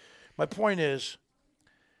 But my point is,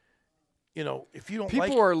 if you don't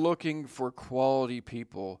people are looking for quality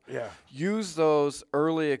people. Yeah. Use those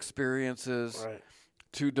early experiences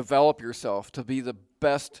to develop yourself to be the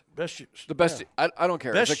best. The best. Yeah. I don't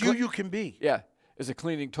care. Best you can be. Yeah. Is it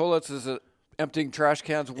cleaning toilets? Is it emptying trash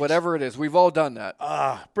cans? Whatever it is. We've all done that.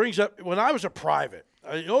 Brings up, when I was a private,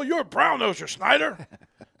 you're a brown noser, Snyder.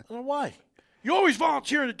 I don't know why. You always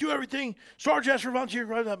volunteer to do everything. Sergeant asked for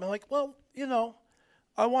volunteer. I'm like, well,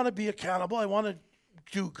 I want to be accountable. I want to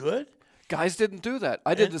do good. Guys didn't do that.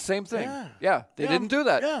 I did the same thing. Yeah, they didn't do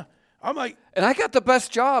that. Yeah. I'm like. And I got the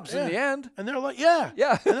best jobs in the end. And they're like, yeah.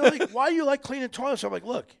 Yeah. And they're like, why do you like cleaning toilets? I'm like,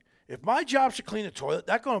 look, if my job's to clean a toilet,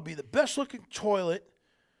 that's going to be the best looking toilet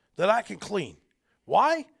that I can clean.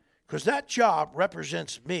 Why? Because that job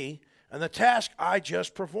represents me and the task I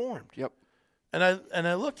just performed. Yep. And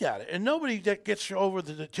I looked at it. And nobody that gets over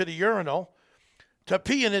to the urinal to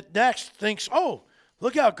pee in it next thinks, oh,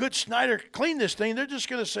 look how good Snyder cleaned this thing. They're just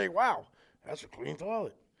going to say, wow, that's a clean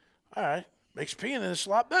toilet. All right. Makes peeing in this a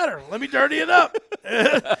lot better. Let me dirty it up.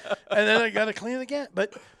 And then I got to clean it again.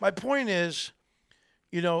 But my point is,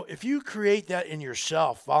 if you create that in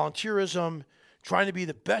yourself, volunteerism, trying to be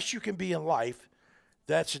the best you can be in life,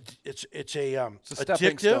 it's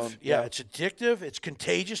addictive. Yeah, it's addictive. It's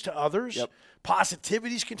contagious to others. Yep.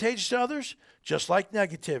 Positivity is contagious to others, just like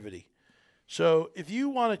negativity. So if you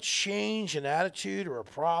want to change an attitude or a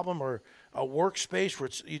problem or a workspace where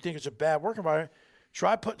you think it's a bad work environment,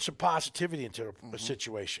 try putting some positivity into a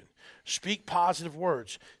situation. Speak positive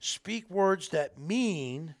words. Speak words that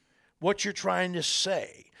mean what you're trying to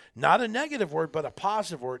say. Not a negative word, but a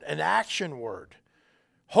positive word, an action word.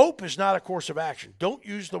 Hope is not a course of action. Don't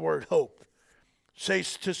use the word hope. Say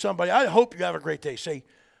to somebody, I hope you have a great day. Say,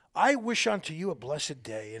 I wish unto you a blessed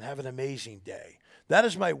day and have an amazing day. That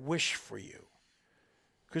is my wish for you.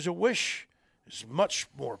 Because a wish is much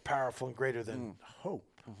more powerful and greater than hope.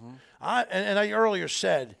 Mm-hmm. I earlier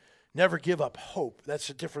said, never give up hope. That's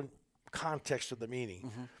a different context of the meaning.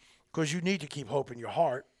 Because you need to keep hope in your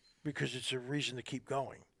heart because it's a reason to keep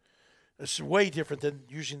going. It's way different than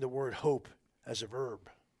using the word hope as a verb.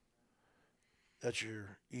 That's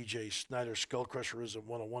your E.J. Snyder Skull Crusherism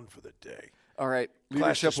 101 for the day. All right.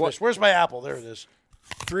 Leadership. Where's my apple? There it is.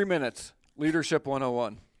 3 minutes. Leadership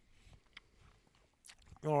 101.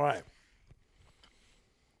 All right.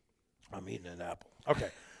 I'm eating an apple. Okay.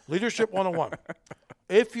 Leadership 101.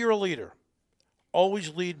 If you're a leader,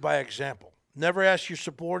 always lead by example. Never ask your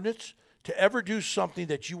subordinates to ever do something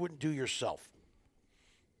that you wouldn't do yourself.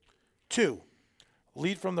 2,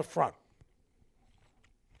 lead from the front.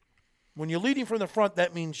 When you're leading from the front,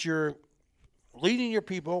 that means you're leading your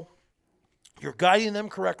people, you're guiding them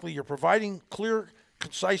correctly, you're providing clear,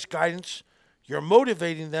 concise guidance, you're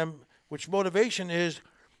motivating them, which motivation is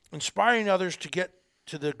inspiring others to get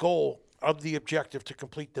to the goal of the objective to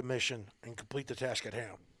complete the mission and complete the task at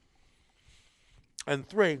hand. And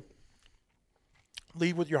 3,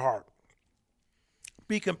 lead with your heart.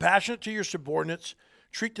 Be compassionate to your subordinates.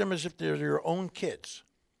 Treat them as if they're your own kids.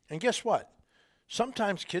 And guess what?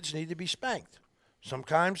 Sometimes kids need to be spanked.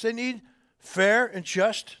 Sometimes they need fair and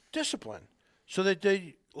just discipline so that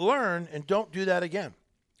they learn and don't do that again.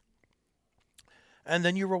 And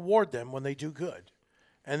then you reward them when they do good.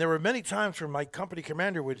 And there were many times where my company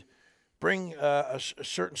commander would bring a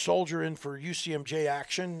certain soldier in for UCMJ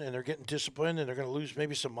action, and they're getting disciplined, and they're going to lose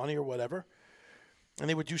maybe some money or whatever, and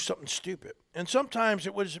they would do something stupid. And sometimes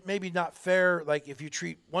it was maybe not fair, like if you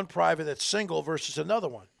treat one private that's single versus another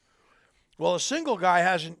one. Well, a single guy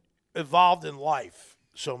hasn't evolved in life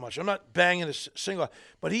so much. I'm not banging a single,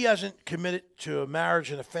 but he hasn't committed to a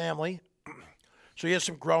marriage and a family, so he has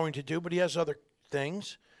some growing to do, but he has other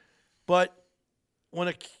things. But when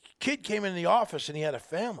a kid came in the office and he had a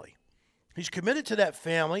family, he's committed to that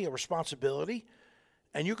family, a responsibility,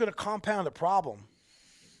 and you're going to compound the problem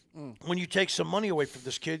when you take some money away from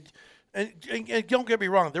this kid. And don't get me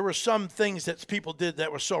wrong, there were some things that people did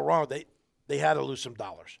that were so wrong, they had to lose some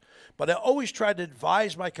dollars. But I always tried to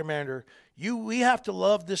advise my commander, we have to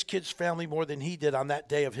love this kid's family more than he did on that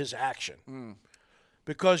day of his action.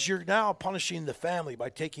 Because you're now punishing the family by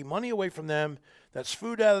taking money away from them. That's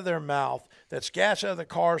food out of their mouth. That's gas out of the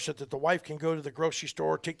car so that the wife can go to the grocery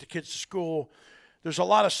store, take the kids to school. There's a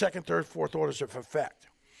lot of second, third, fourth orders of effect.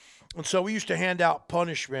 And so we used to hand out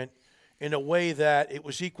punishment in a way that it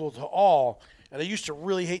was equal to all. And I used to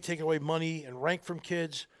really hate taking away money and rank from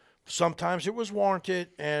kids. Sometimes it was warranted,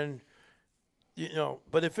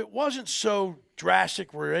 but if it wasn't so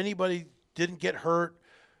drastic where anybody didn't get hurt,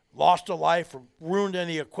 lost a life, or ruined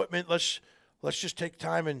any equipment, let's just take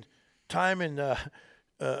time and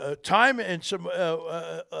some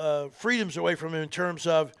freedoms away from him in terms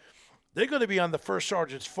of they're going to be on the first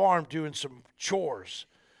sergeant's farm doing some chores,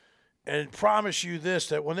 and promise you this,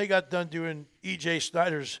 that when they got done doing E.J.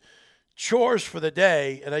 Snyder's chores for the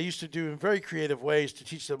day, and I used to do in very creative ways to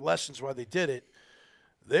teach them lessons while they did it,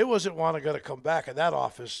 they wasn't going to come back in that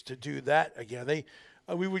office to do that again.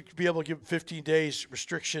 We would be able to give them 15 days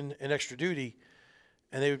restriction and extra duty,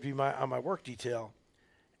 and they would be on my work detail.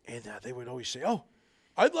 And they would always say,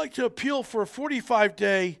 I'd like to appeal for a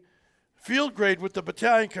 45-day field grade with the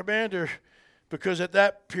battalion commander, because at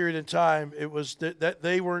that period in time, it was that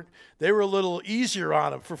they were a little easier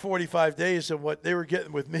on them for 45 days than what they were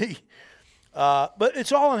getting with me. But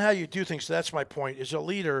it's all in how you do things. So that's my point. As a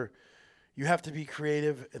leader, you have to be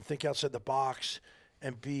creative and think outside the box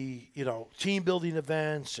and be, team building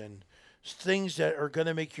events and things that are going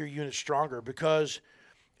to make your unit stronger. Because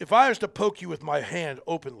if I was to poke you with my hand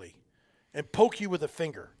openly and poke you with a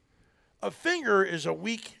finger is a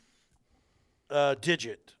weak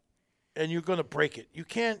digit, and you're going to break it. You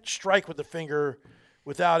can't strike with the finger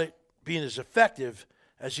without it being as effective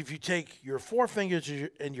as if you take your forefingers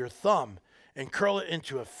and your thumb and curl it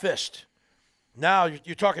into a fist. Now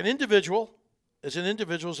you're talking individual. As an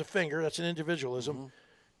individual is a finger. That's an individualism.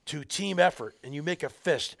 To team effort, and you make a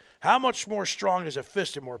fist. How much more strong is a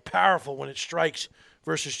fist and more powerful when it strikes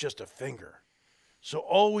versus just a finger? So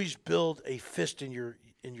always build a fist in your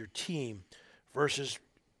team versus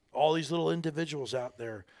all these little individuals out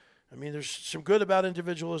there. I mean, there's some good about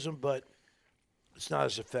individualism, but it's not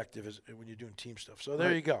as effective as when you're doing team stuff. So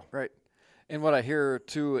there you go. Right. And what I hear,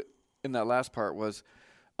 too, in that last part was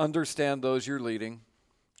understand those you're leading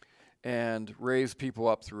and raise people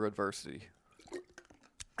up through adversity.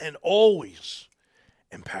 And always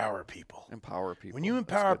empower people. Empower people. When you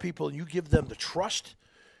empower people and you give them the trust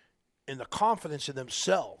and the confidence in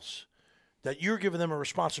themselves that you're giving them a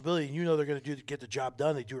responsibility and you know they're going to get the job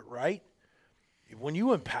done, they do it right. When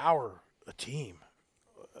you empower a team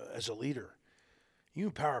as a leader, you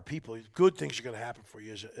empower people, good things are going to happen for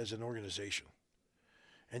you as an organization.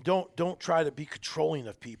 And don't try to be controlling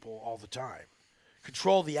of people all the time.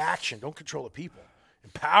 Control the action. Don't control the people.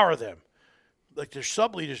 Empower them. Like their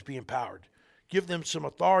sub-leaders be empowered. Give them some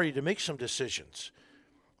authority to make some decisions.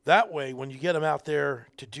 That way, when you get them out there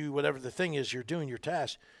to do whatever the thing is you're doing, your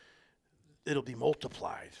task, it'll be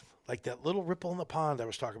multiplied. Like that little ripple in the pond I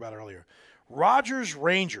was talking about earlier. Rogers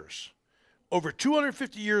Rangers, over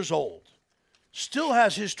 250 years old, still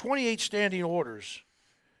has his 28 standing orders.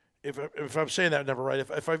 If I'm saying that number right,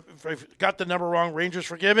 if I've got the number wrong, Rangers,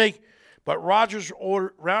 forgive me. But Rogers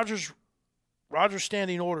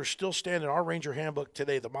standing orders still stand in our Ranger handbook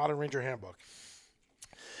today, the modern Ranger handbook.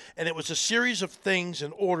 And it was a series of things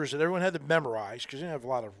and orders that everyone had to memorize because they didn't have a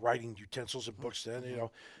lot of writing utensils and books then.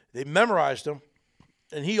 They memorized them,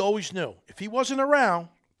 and he always knew if he wasn't around,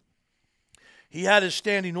 he had his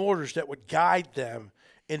standing orders that would guide them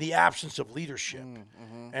in the absence of leadership.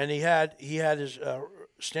 And he had his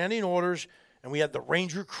standing orders, and we had the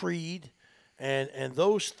Ranger Creed, And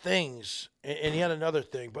those things, and he had another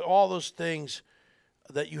thing, but all those things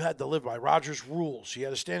that you had to live by. Roger's rules. He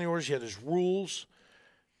had his standing orders. He had his rules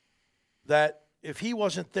that if he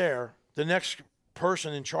wasn't there, the next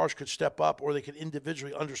person in charge could step up, or they could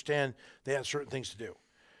individually understand they had certain things to do.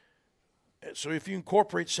 So if you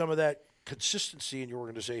incorporate some of that consistency in your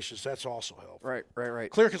organizations, that's also helpful.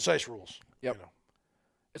 Right. Clear, concise rules. Yep.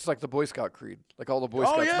 It's like the Boy Scout creed. Like all the Boy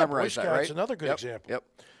Scouts memorize Boy Scouts, that, right? Another good example. Yep.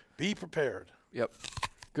 Be prepared. Yep.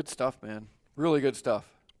 Good stuff, man. Really good stuff.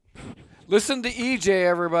 Listen to EJ,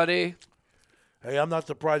 everybody. Hey, I'm not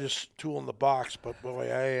the brightest tool in the box, but boy,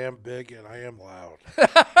 I am big and I am loud.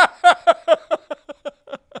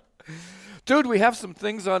 Dude, we have some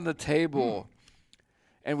things on the table.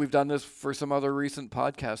 And we've done this for some other recent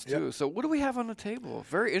podcasts, too. Yep. So what do we have on the table?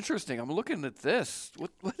 Very interesting. I'm looking at this.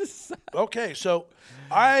 What is that? Okay, so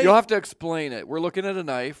You'll have to explain it. We're looking at a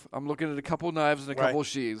knife. I'm looking at a couple knives and a couple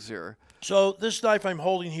sheaths here. So this knife I'm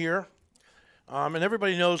holding here, and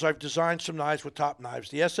everybody knows I've designed some knives with top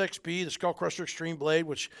knives. The SXB, the Skull Crusher Extreme Blade,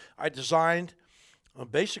 which I designed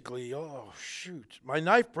basically, my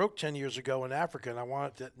knife broke 10 years ago in Africa, and I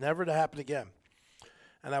wanted it never to happen again.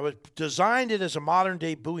 And I designed it as a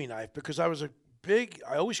modern-day Bowie knife because I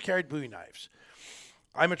always carried Bowie knives.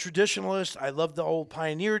 I'm a traditionalist. I love the old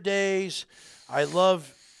pioneer days. I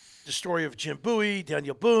love the story of Jim Bowie,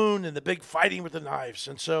 Daniel Boone, and the big fighting with the knives.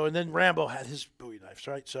 And then Rambo had his Bowie knives,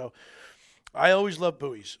 right? So I always loved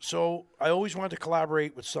Bowies. So I always wanted to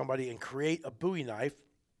collaborate with somebody and create a Bowie knife.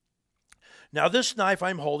 Now, this knife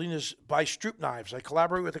I'm holding is by Stroop Knives. I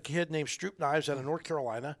collaborate with a kid named Stroop Knives out of North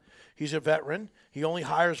Carolina. He's a veteran. He only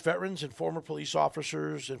hires veterans and former police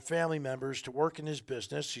officers and family members to work in his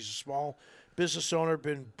business. He's a small business owner,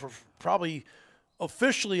 been probably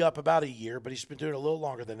officially up about a year, but he's been doing it a little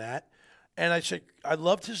longer than that. And I said, I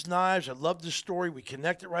loved his knives. I loved his story. We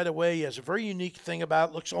connected right away. He has a very unique thing about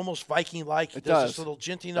it. Looks almost Viking-like. He does this little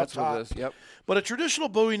jinting up top. That's what it is, yep. But a traditional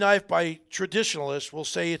Bowie knife by traditionalists will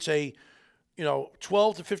say it's a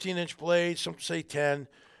 12 to 15-inch blade, some say 10,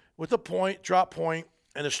 with a point, drop point,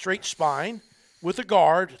 and a straight spine with a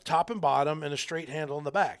guard, top and bottom, and a straight handle in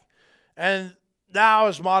the back. And now,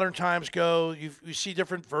 as modern times go, you see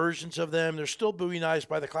different versions of them. They're still Bowie knives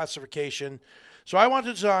by the classification. So I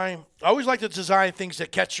always like to design things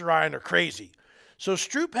that catch your eye and are crazy. So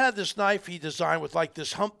Stroop had this knife he designed with like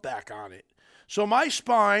this humpback on it. So my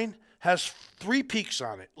spine has 3 peaks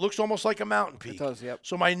on it. Looks almost like a mountain peak. It does, yep.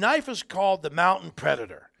 So my knife is called the Mountain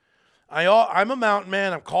Predator. I'm a mountain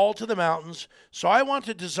man. I'm called to the mountains. So I want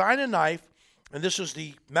to design a knife, and this is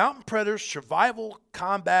the Mountain Predator Survival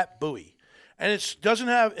Combat Bowie. And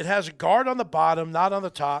it has a guard on the bottom, not on the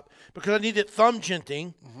top, because I needed thumb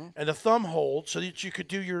jinting and a thumb hold so that you could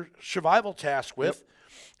do your survival task with. Yep.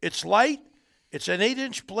 It's light. It's an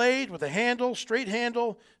 8-inch blade with a handle, straight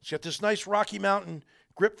handle. It's got this nice Rocky Mountain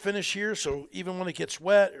grip finish here, so even when it gets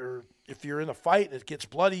wet or if you're in a fight and it gets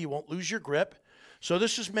bloody, you won't lose your grip. So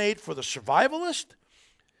this is made for the survivalist,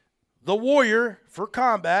 the warrior for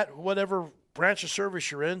combat, whatever branch of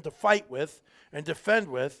service you're in, to fight with and defend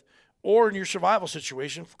with, or in your survival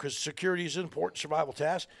situation, because security is an important survival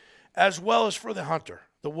task, as well as for the hunter,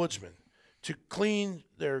 the woodsman, to clean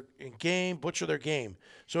their game, butcher their game.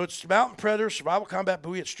 So it's Mountain Predator, Survival Combat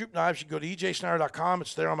Bowie at Stroop Knives. You can go to ejsnyder.com.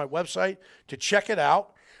 It's there on my website to check it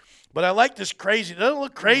out. But I like this crazy. Doesn't it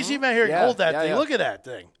look crazy, man? Here, hold that thing. Yeah. Look at that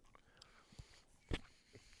thing.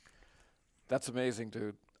 That's amazing,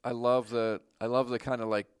 dude. I love the kind of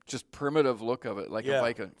like just primitive look of it, like a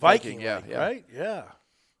Viking. Viking, right? Yeah.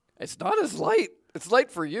 It's not as light. It's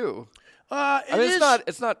light for you.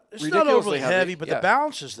 It's not overly heavy, but the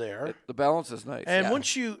balance is there. The balance is nice. And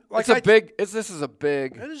once you this is a big. It's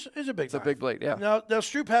a big knife. A big blade. Yeah. Now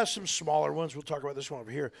Stroop has some smaller ones. We'll talk about this one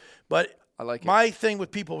over here. But I like my thing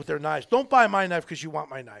with people with their knives. Don't buy my knife because you want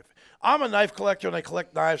my knife. I'm a knife collector and I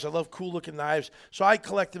collect knives. I love cool looking knives, so I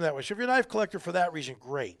collect them that way. So if you're a knife collector for that reason,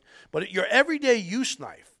 great. But your everyday use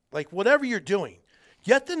knife, like whatever you're doing,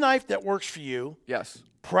 get the knife that works for you. Yes.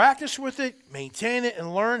 Practice with it, maintain it,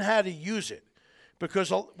 and learn how to use it.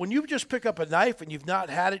 Because when you just pick up a knife and you've not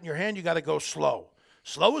had it in your hand, you got to go slow.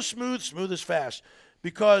 Slow is smooth, smooth is fast.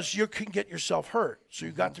 Because you can get yourself hurt. So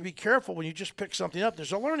you've got to be careful when you just pick something up.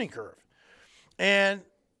 There's a learning curve. And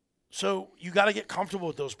so you got to get comfortable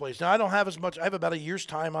with those blades. Now, I don't have as much. I have about a year's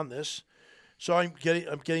time on this. So I'm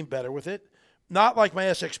getting better with it. Not like my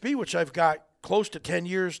SXB, which I've got close to 10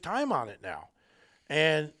 years time on it now.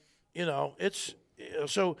 And, it's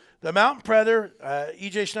so the Mountain Predator,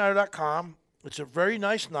 ejsnyder.com. It's a very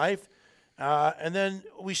nice knife. And then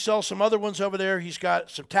we sell some other ones over there. He's got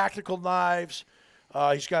some tactical knives.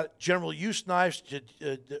 He's got general use knives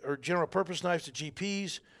or general purpose knives to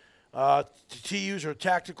GPs, to TUs or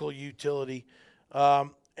tactical utility.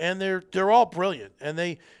 And they're all brilliant. And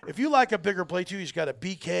if you like a bigger blade too, he's got a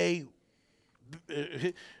BK,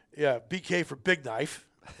 BK for big knife.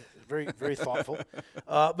 Very, very thoughtful.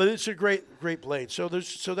 But it's a great blade. So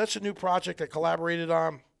that's a new project I collaborated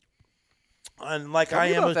on. And like Tell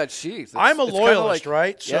me about that sheath. I'm a loyalist,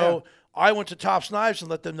 right? Yeah. So I went to Tops Knives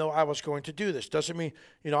and let them know I was going to do this. Doesn't mean,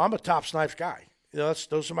 I'm a Tops Knives guy.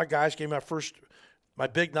 Those are my guys. Gave me my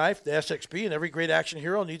big knife, the SXB, and every great action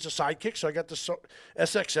hero needs a sidekick. So I got the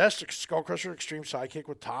SXS, the Skull Crusher Extreme Sidekick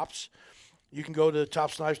with Tops. You can go to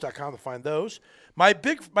topsknives.com to find those. My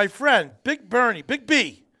friend, Big Bernie, Big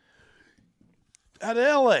B, out of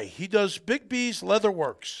L.A. He does Big B's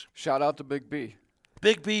Leatherworks. Shout out to Big B.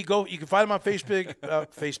 Big B, you can find him on Facebook,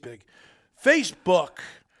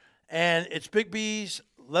 and it's Big B's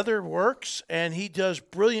Leatherworks, and he does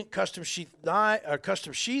brilliant custom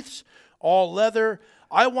sheaths, all leather.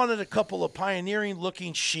 I wanted a couple of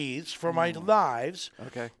pioneering-looking sheaths for my knives,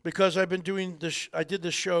 because I've been doing this. I did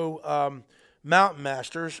this show, Mountain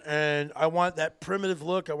Masters, and I want that primitive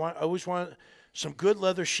look. I always want some good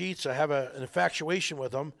leather sheaths. I have an infatuation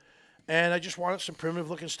with them. And I just wanted some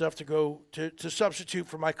primitive-looking stuff to go to substitute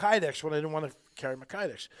for my Kydex when I didn't want to carry my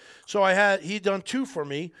Kydex. So he'd done two for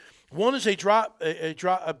me. One is it's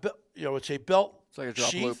a belt. It's like a drop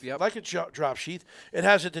sheath, loop, yep. Like a drop sheath. It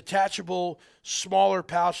has a detachable, smaller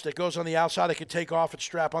pouch that goes on the outside. I can take off and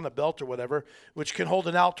strap on the belt or whatever, which can hold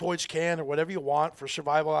an Altoids can or whatever you want for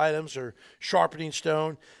survival items or sharpening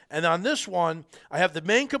stone. And on this one, I have the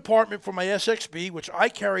main compartment for my SXB, which I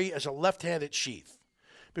carry as a left-handed sheath.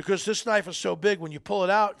 Because this knife is so big, when you pull it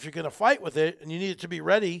out, if you're going to fight with it and you need it to be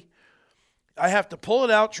ready, I have to pull it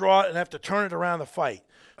out, draw it, and have to turn it around to fight.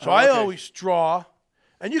 So I always draw,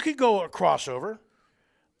 and you can go a crossover,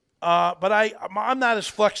 but I'm not as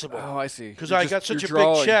flexible. Oh, I see. Because I got such a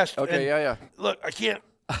big chest. Okay, yeah. Look, I can't,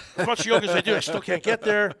 as much yoga as I do, I still can't get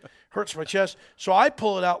there. Hurts my chest. So I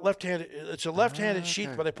pull it out left-handed. It's a left-handed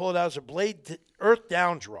sheath, but I pull it out as a blade earth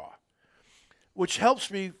down draw, which helps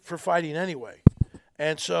me for fighting anyway.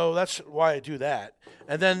 And so that's why I do that.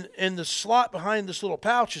 And then in the slot behind this little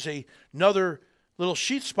pouch is another little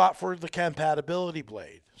sheath spot for the compatibility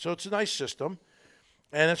blade. So it's a nice system,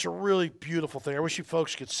 and it's a really beautiful thing. I wish you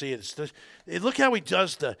folks could see it. Look how he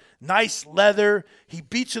does the nice leather. He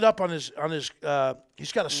beats it up on his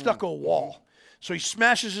he's got a stucco wall. So he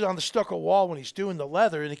smashes it on the stucco wall when he's doing the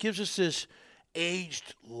leather, and it gives us this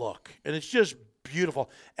aged look. And it's just beautiful.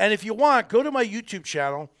 And if you want, go to my YouTube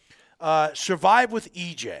channel, Survive with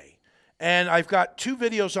EJ. And I've got 2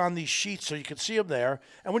 videos on these sheets so you can see them there.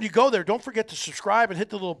 And when you go there, don't forget to subscribe and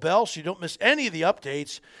hit the little bell so you don't miss any of the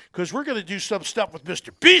updates, because we're going to do some stuff with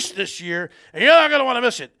Mr. Beast this year, and you're not going to want to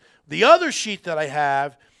miss it. The other sheet that I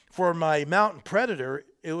have for my Mountain Predator,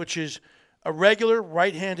 which is a regular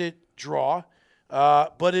right-handed draw,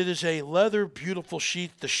 but it is a leather beautiful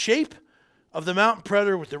sheet, the shape of the Mountain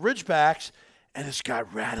Predator with the ridgebacks, and it's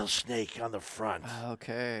got rattlesnake on the front.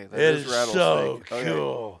 Okay. That is rattlesnake. So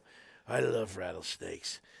cool. I love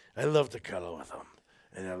rattlesnakes. I love to cuddle with them,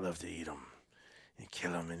 and I love to eat them, and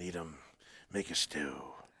kill them and eat them, make a stew.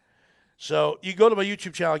 So you go to my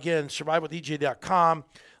YouTube channel again, survivewithej.com.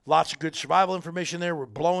 Lots of good survival information there. We're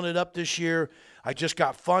blowing it up this year. I just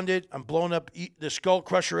got funded. I'm blowing up the Skull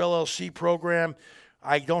Crusher LLC program.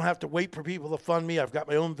 I don't have to wait for people to fund me. I've got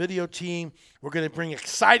my own video team. We're going to bring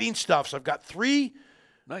exciting stuff. So I've got 3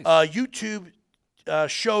 YouTube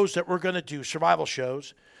shows that we're going to do, survival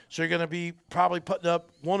shows. So you're going to be probably putting up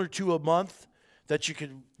 1 or 2 a month that you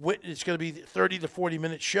can witness. It's going to be 30 to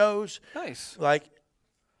 40-minute shows. Nice. Like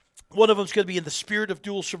one of them is going to be in the spirit of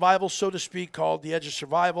dual survival, so to speak, called The Edge of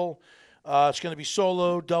Survival. It's going to be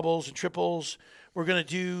solo, doubles, and triples. We're going to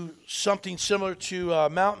do something similar to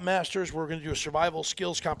Mountain Masters. We're going to do a survival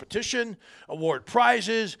skills competition, award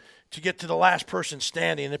prizes to get to the last person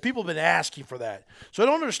standing. And people have been asking for that. So I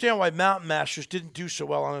don't understand why Mountain Masters didn't do so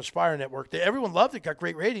well on Inspire Network. Everyone loved it, got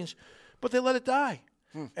great ratings, but they let it die.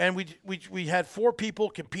 And we had 4 people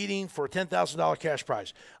competing for a $10,000 cash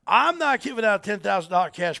prize. I'm not giving out a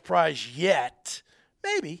 $10,000 cash prize yet.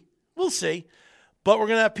 Maybe. We'll see. But we're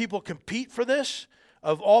going to have people compete for this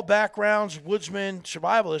of all backgrounds, woodsmen,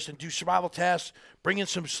 survivalists, and do survival tasks, bring in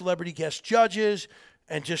some celebrity guest judges,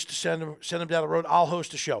 and just to send them down the road. I'll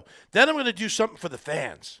host a show. Then I'm going to do something for the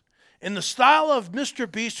fans. In the style of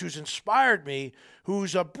Mr. Beast, who's inspired me,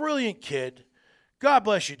 who's a brilliant kid. God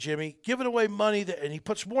bless you, Jimmy. Giving away money, and he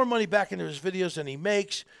puts more money back into his videos than he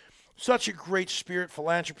makes. Such a great spirit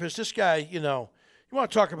philanthropist. This guy, You want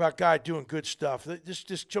to talk about a guy doing good stuff.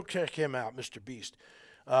 Just check him out, Mr. Beast.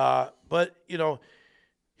 But,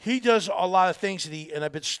 he does a lot of things, and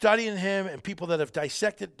I've been studying him and people that have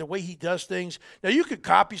dissected the way he does things. Now, you could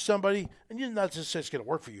copy somebody, and you're not just saying it's going to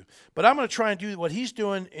work for you. But I'm going to try and do what he's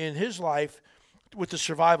doing in his life with the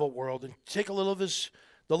survival world and take a little of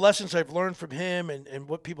the lessons I've learned from him and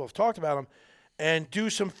what people have talked about him, and do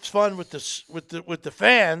some fun with the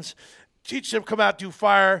fans. Teach them, come out, do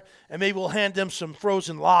fire, and maybe we'll hand them some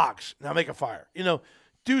frozen logs. Now make a fire.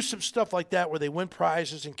 Do some stuff like that where they win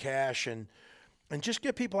prizes and cash and just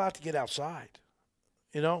get people out to get outside.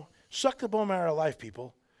 Suck the bone out of life,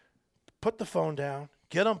 people. Put the phone down,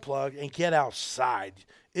 get unplugged, and get outside.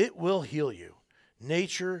 It will heal you.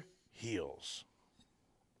 Nature heals.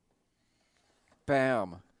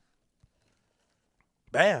 Bam.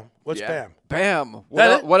 Bam. What's bam? Bam.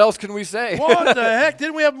 What else can we say? What the heck?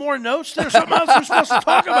 Didn't we have more notes? There's something else we're supposed to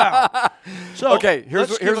talk about. So okay,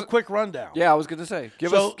 here's a quick rundown. Yeah, I was going to say.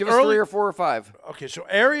 Give us 3 or 4 or 5. Okay, so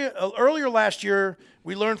earlier last year,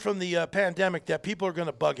 we learned from the pandemic that people are going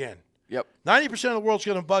to bug in. Yep. 90% of the world's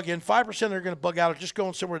going to bug in. 5% are going to bug out or just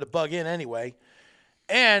going somewhere to bug in anyway.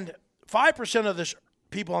 And 5% of this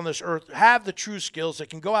people on this earth have the true skills that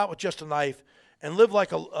can go out with just a knife and live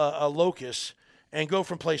like a locust and go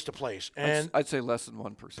from place to place. And I'd say less than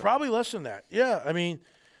 1%. Probably less than that. Yeah,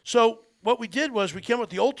 so what we did was we came up with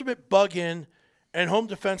the ultimate bug-in and home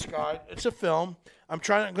defense guide. It's a film. I'm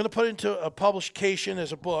going to put it into a publication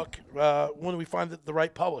as a book when we find the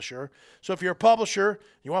right publisher. So if you're a publisher,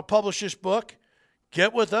 you want to publish this book,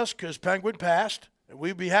 get with us because Penguin passed.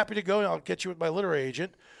 We'd be happy to go, and I'll get you with my literary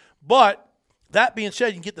agent. But that being said,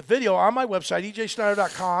 you can get the video on my website,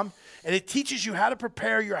 ejsnyder.com, and it teaches you how to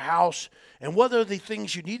prepare your house and what are the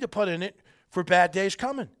things you need to put in it for bad days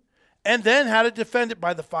coming. And then how to defend it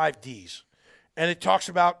by the 5 Ds. And it talks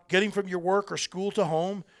about getting from your work or school to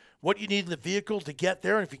home, what you need in the vehicle to get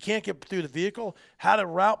there. And if you can't get through the vehicle, how to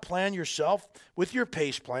route plan yourself with your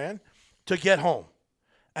pace plan to get home.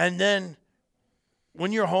 And then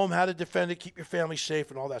when you're home, how to defend it, keep your family safe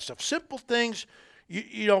and all that stuff. Simple things.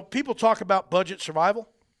 People talk about budget survival.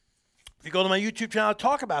 If you go to my YouTube channel, I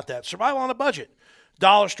talk about that. Survival on a budget.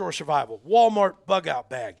 Dollar store survival. Walmart bug out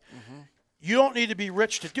bag. Mm-hmm. You don't need to be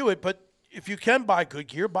rich to do it, but if you can buy good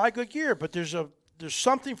gear, buy good gear. But there's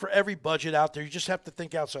something for every budget out there. You just have to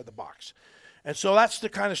think outside the box. And so that's the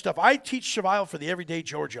kind of stuff. I teach survival for the everyday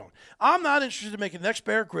Georgian. I'm not interested in making the next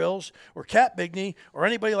Bear Grylls or Kat Bigney or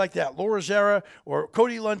anybody like that, Laura Zera or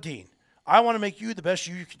Cody Lundeen. I want to make you the best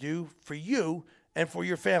you can do for you and for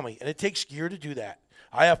your family. And it takes gear to do that.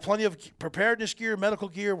 I have plenty of preparedness gear, medical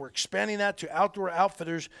gear. We're expanding that to outdoor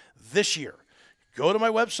outfitters this year. Go to my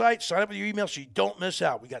website, sign up with your email so you don't miss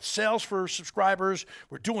out. We got sales for subscribers.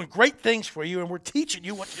 We're doing great things for you, and we're teaching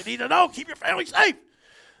you what you need to know. Keep your family safe.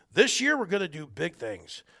 This year, we're going to do big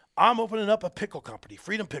things. I'm opening up a pickle company,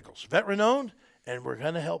 Freedom Pickles, veteran-owned, and we're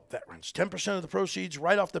going to help veterans. 10% of the proceeds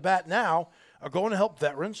right off the bat now are going to help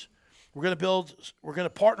veterans. We're going to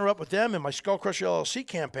partner up with them in my Skull Crusher LLC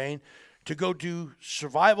campaign to go do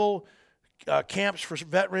survival camps for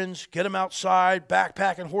veterans, get them outside,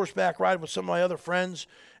 backpacking, horseback riding with some of my other friends,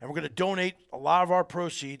 and we're going to donate a lot of our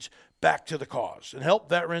proceeds back to the cause and help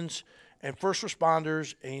veterans and first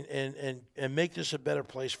responders and make this a better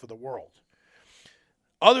place for the world.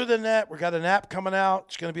 Other than that, we got an app coming out.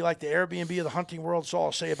 It's going to be like the Airbnb of the hunting world. That's all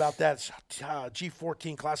I'll say about that. It's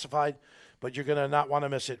G14 classified, but you're going to not want to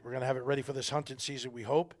miss it. We're going to have it ready for this hunting season, we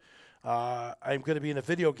hope. I'm going to be in a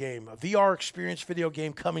video game, a VR experience video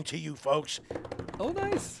game coming to you, folks. Oh,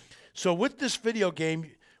 nice. So with this video game,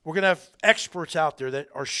 we're going to have experts out there that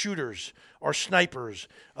are shooters, are snipers,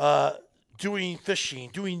 doing fishing,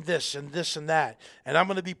 doing this and that. And I'm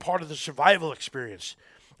going to be part of the survival experience.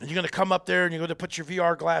 And you're going to come up there and you're going to put your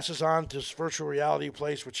VR glasses on to this virtual reality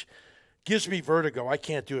place, which gives me vertigo. I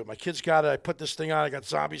can't do it. My kid's got it. I put this thing on. I got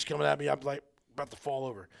zombies coming at me. I'm like about to fall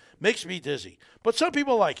over. Makes me dizzy. But some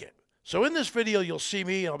people like it. So in this video, you'll see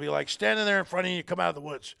me, and I'll be like standing there in front of you, come out of the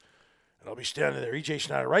woods. And I'll be standing there, EJ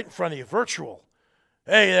Snyder, right in front of you, virtual.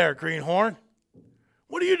 Hey there, Greenhorn.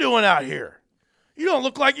 What are you doing out here? You don't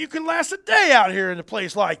look like you can last a day out here in a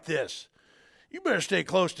place like this. You better stay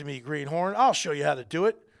close to me, Greenhorn. I'll show you how to do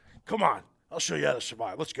it. Come on. I'll show you how to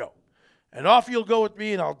survive. Let's go. And off you'll go with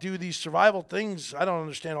me, and I'll do these survival things. I don't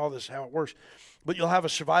understand all this, how it works. But you'll have a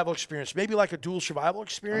survival experience, maybe like a dual survival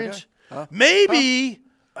experience. Okay. Maybe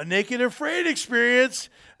a naked and afraid experience,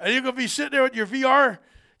 and you're going to be sitting there with your VR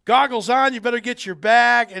goggles on. You better get your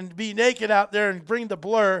bag and be naked out there and bring the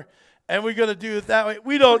blur, and we're going to do it that way.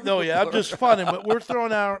 We don't know yet. I'm just funning, but we're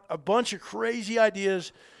throwing out a bunch of crazy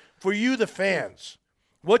ideas for you, the fans.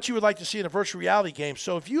 what you would like to see in a virtual reality game.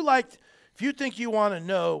 So if you think you want to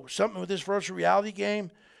know something with this virtual reality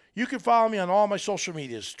game, you can follow me on all my social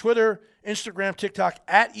medias, Twitter, Instagram, TikTok,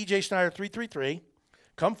 at EJ Snyder333.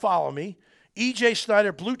 Come follow me. EJ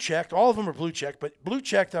Snyder blue checked. All of them are blue checked, but blue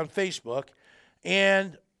checked on Facebook.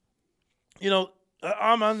 And,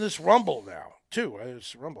 I'm on this Rumble now, too.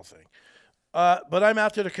 It's a Rumble thing. But I'm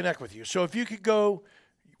out there to connect with you. So if you could go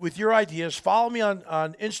with your ideas, follow me on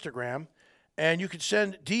Instagram, and you can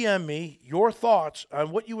DM me your thoughts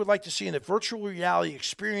on what you would like to see in a virtual reality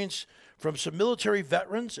experience from some military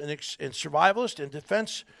veterans and survivalists and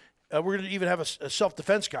defense. We're going to even have a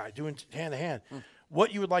self-defense guy doing hand-to-hand.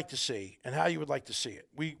 What you would like to see and how you would like to see it.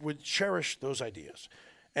 We would cherish those ideas.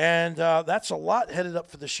 And that's a lot headed up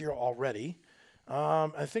for this year already.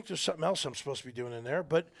 I think there's something else I'm supposed to be doing in there.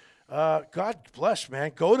 But God bless,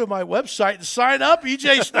 man. Go to my website and sign up,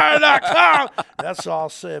 EJSnyder.com. That's all I'll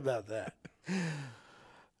say about that.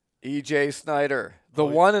 EJ Snyder, the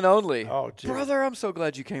one and only. Oh, dude. Brother, I'm so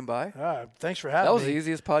glad you came by. Thanks for having me. That was the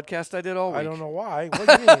easiest podcast I did all week. I don't know why. What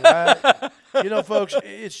do you mean? Folks,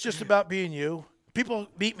 it's just about being you. People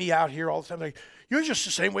meet me out here all the time. Like, you're just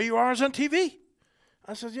the same way you are as on TV.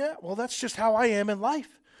 I said, yeah, well, that's just how I am in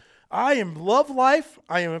life. I love life.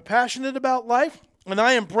 I am passionate about life. And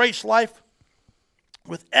I embrace life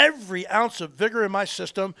with every ounce of vigor in my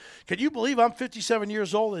system. Can you believe I'm 57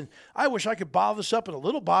 years old and I wish I could bottle this up in a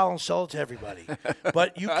little bottle and sell it to everybody?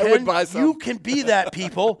 But you can be that,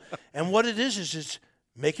 people. And what it is it's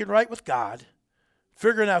making right with God,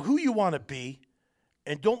 figuring out who you want to be,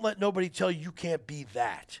 and don't let nobody tell you can't be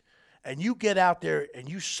that. And you get out there and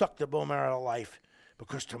you suck the bone marrow out of life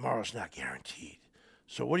because tomorrow's not guaranteed.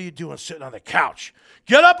 So what are you doing sitting on the couch?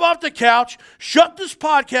 Get up off the couch, shut this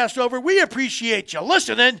podcast over. We appreciate you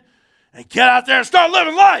listening, and get out there and start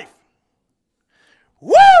living life.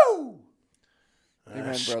 Woo! Amen,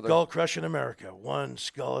 brother. Skull crushing America, one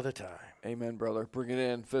skull at a time. Amen, brother. Bring it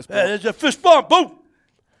in. Fist bump. There's a fist bump. Boom.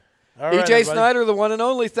 All right, EJ Snyder, the one and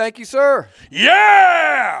only. Thank you, sir.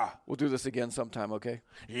 Yeah! We'll do this again sometime, okay?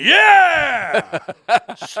 Yeah!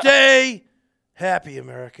 Stay happy,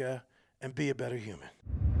 America, and be a better human.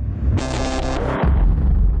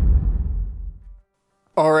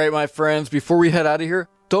 All right, my friends, before we head out of here,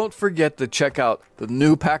 don't forget to check out the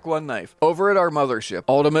new Pack One knife over at our mothership,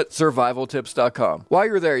 UltimateSurvivalTips.com. While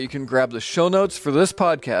you're there, you can grab the show notes for this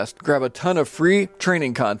podcast, grab a ton of free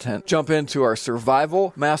training content, jump into our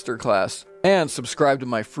Survival Masterclass, and subscribe to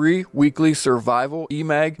my free weekly Survival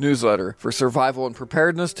eMag newsletter for survival and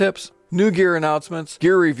preparedness tips, new gear announcements,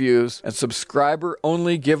 gear reviews, and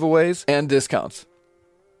subscriber-only giveaways and discounts.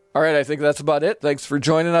 All right, I think that's about it. Thanks for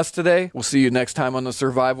joining us today. We'll see you next time on the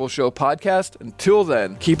Survival Show podcast. Until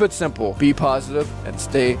then, keep it simple, be positive, and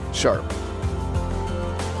stay sharp.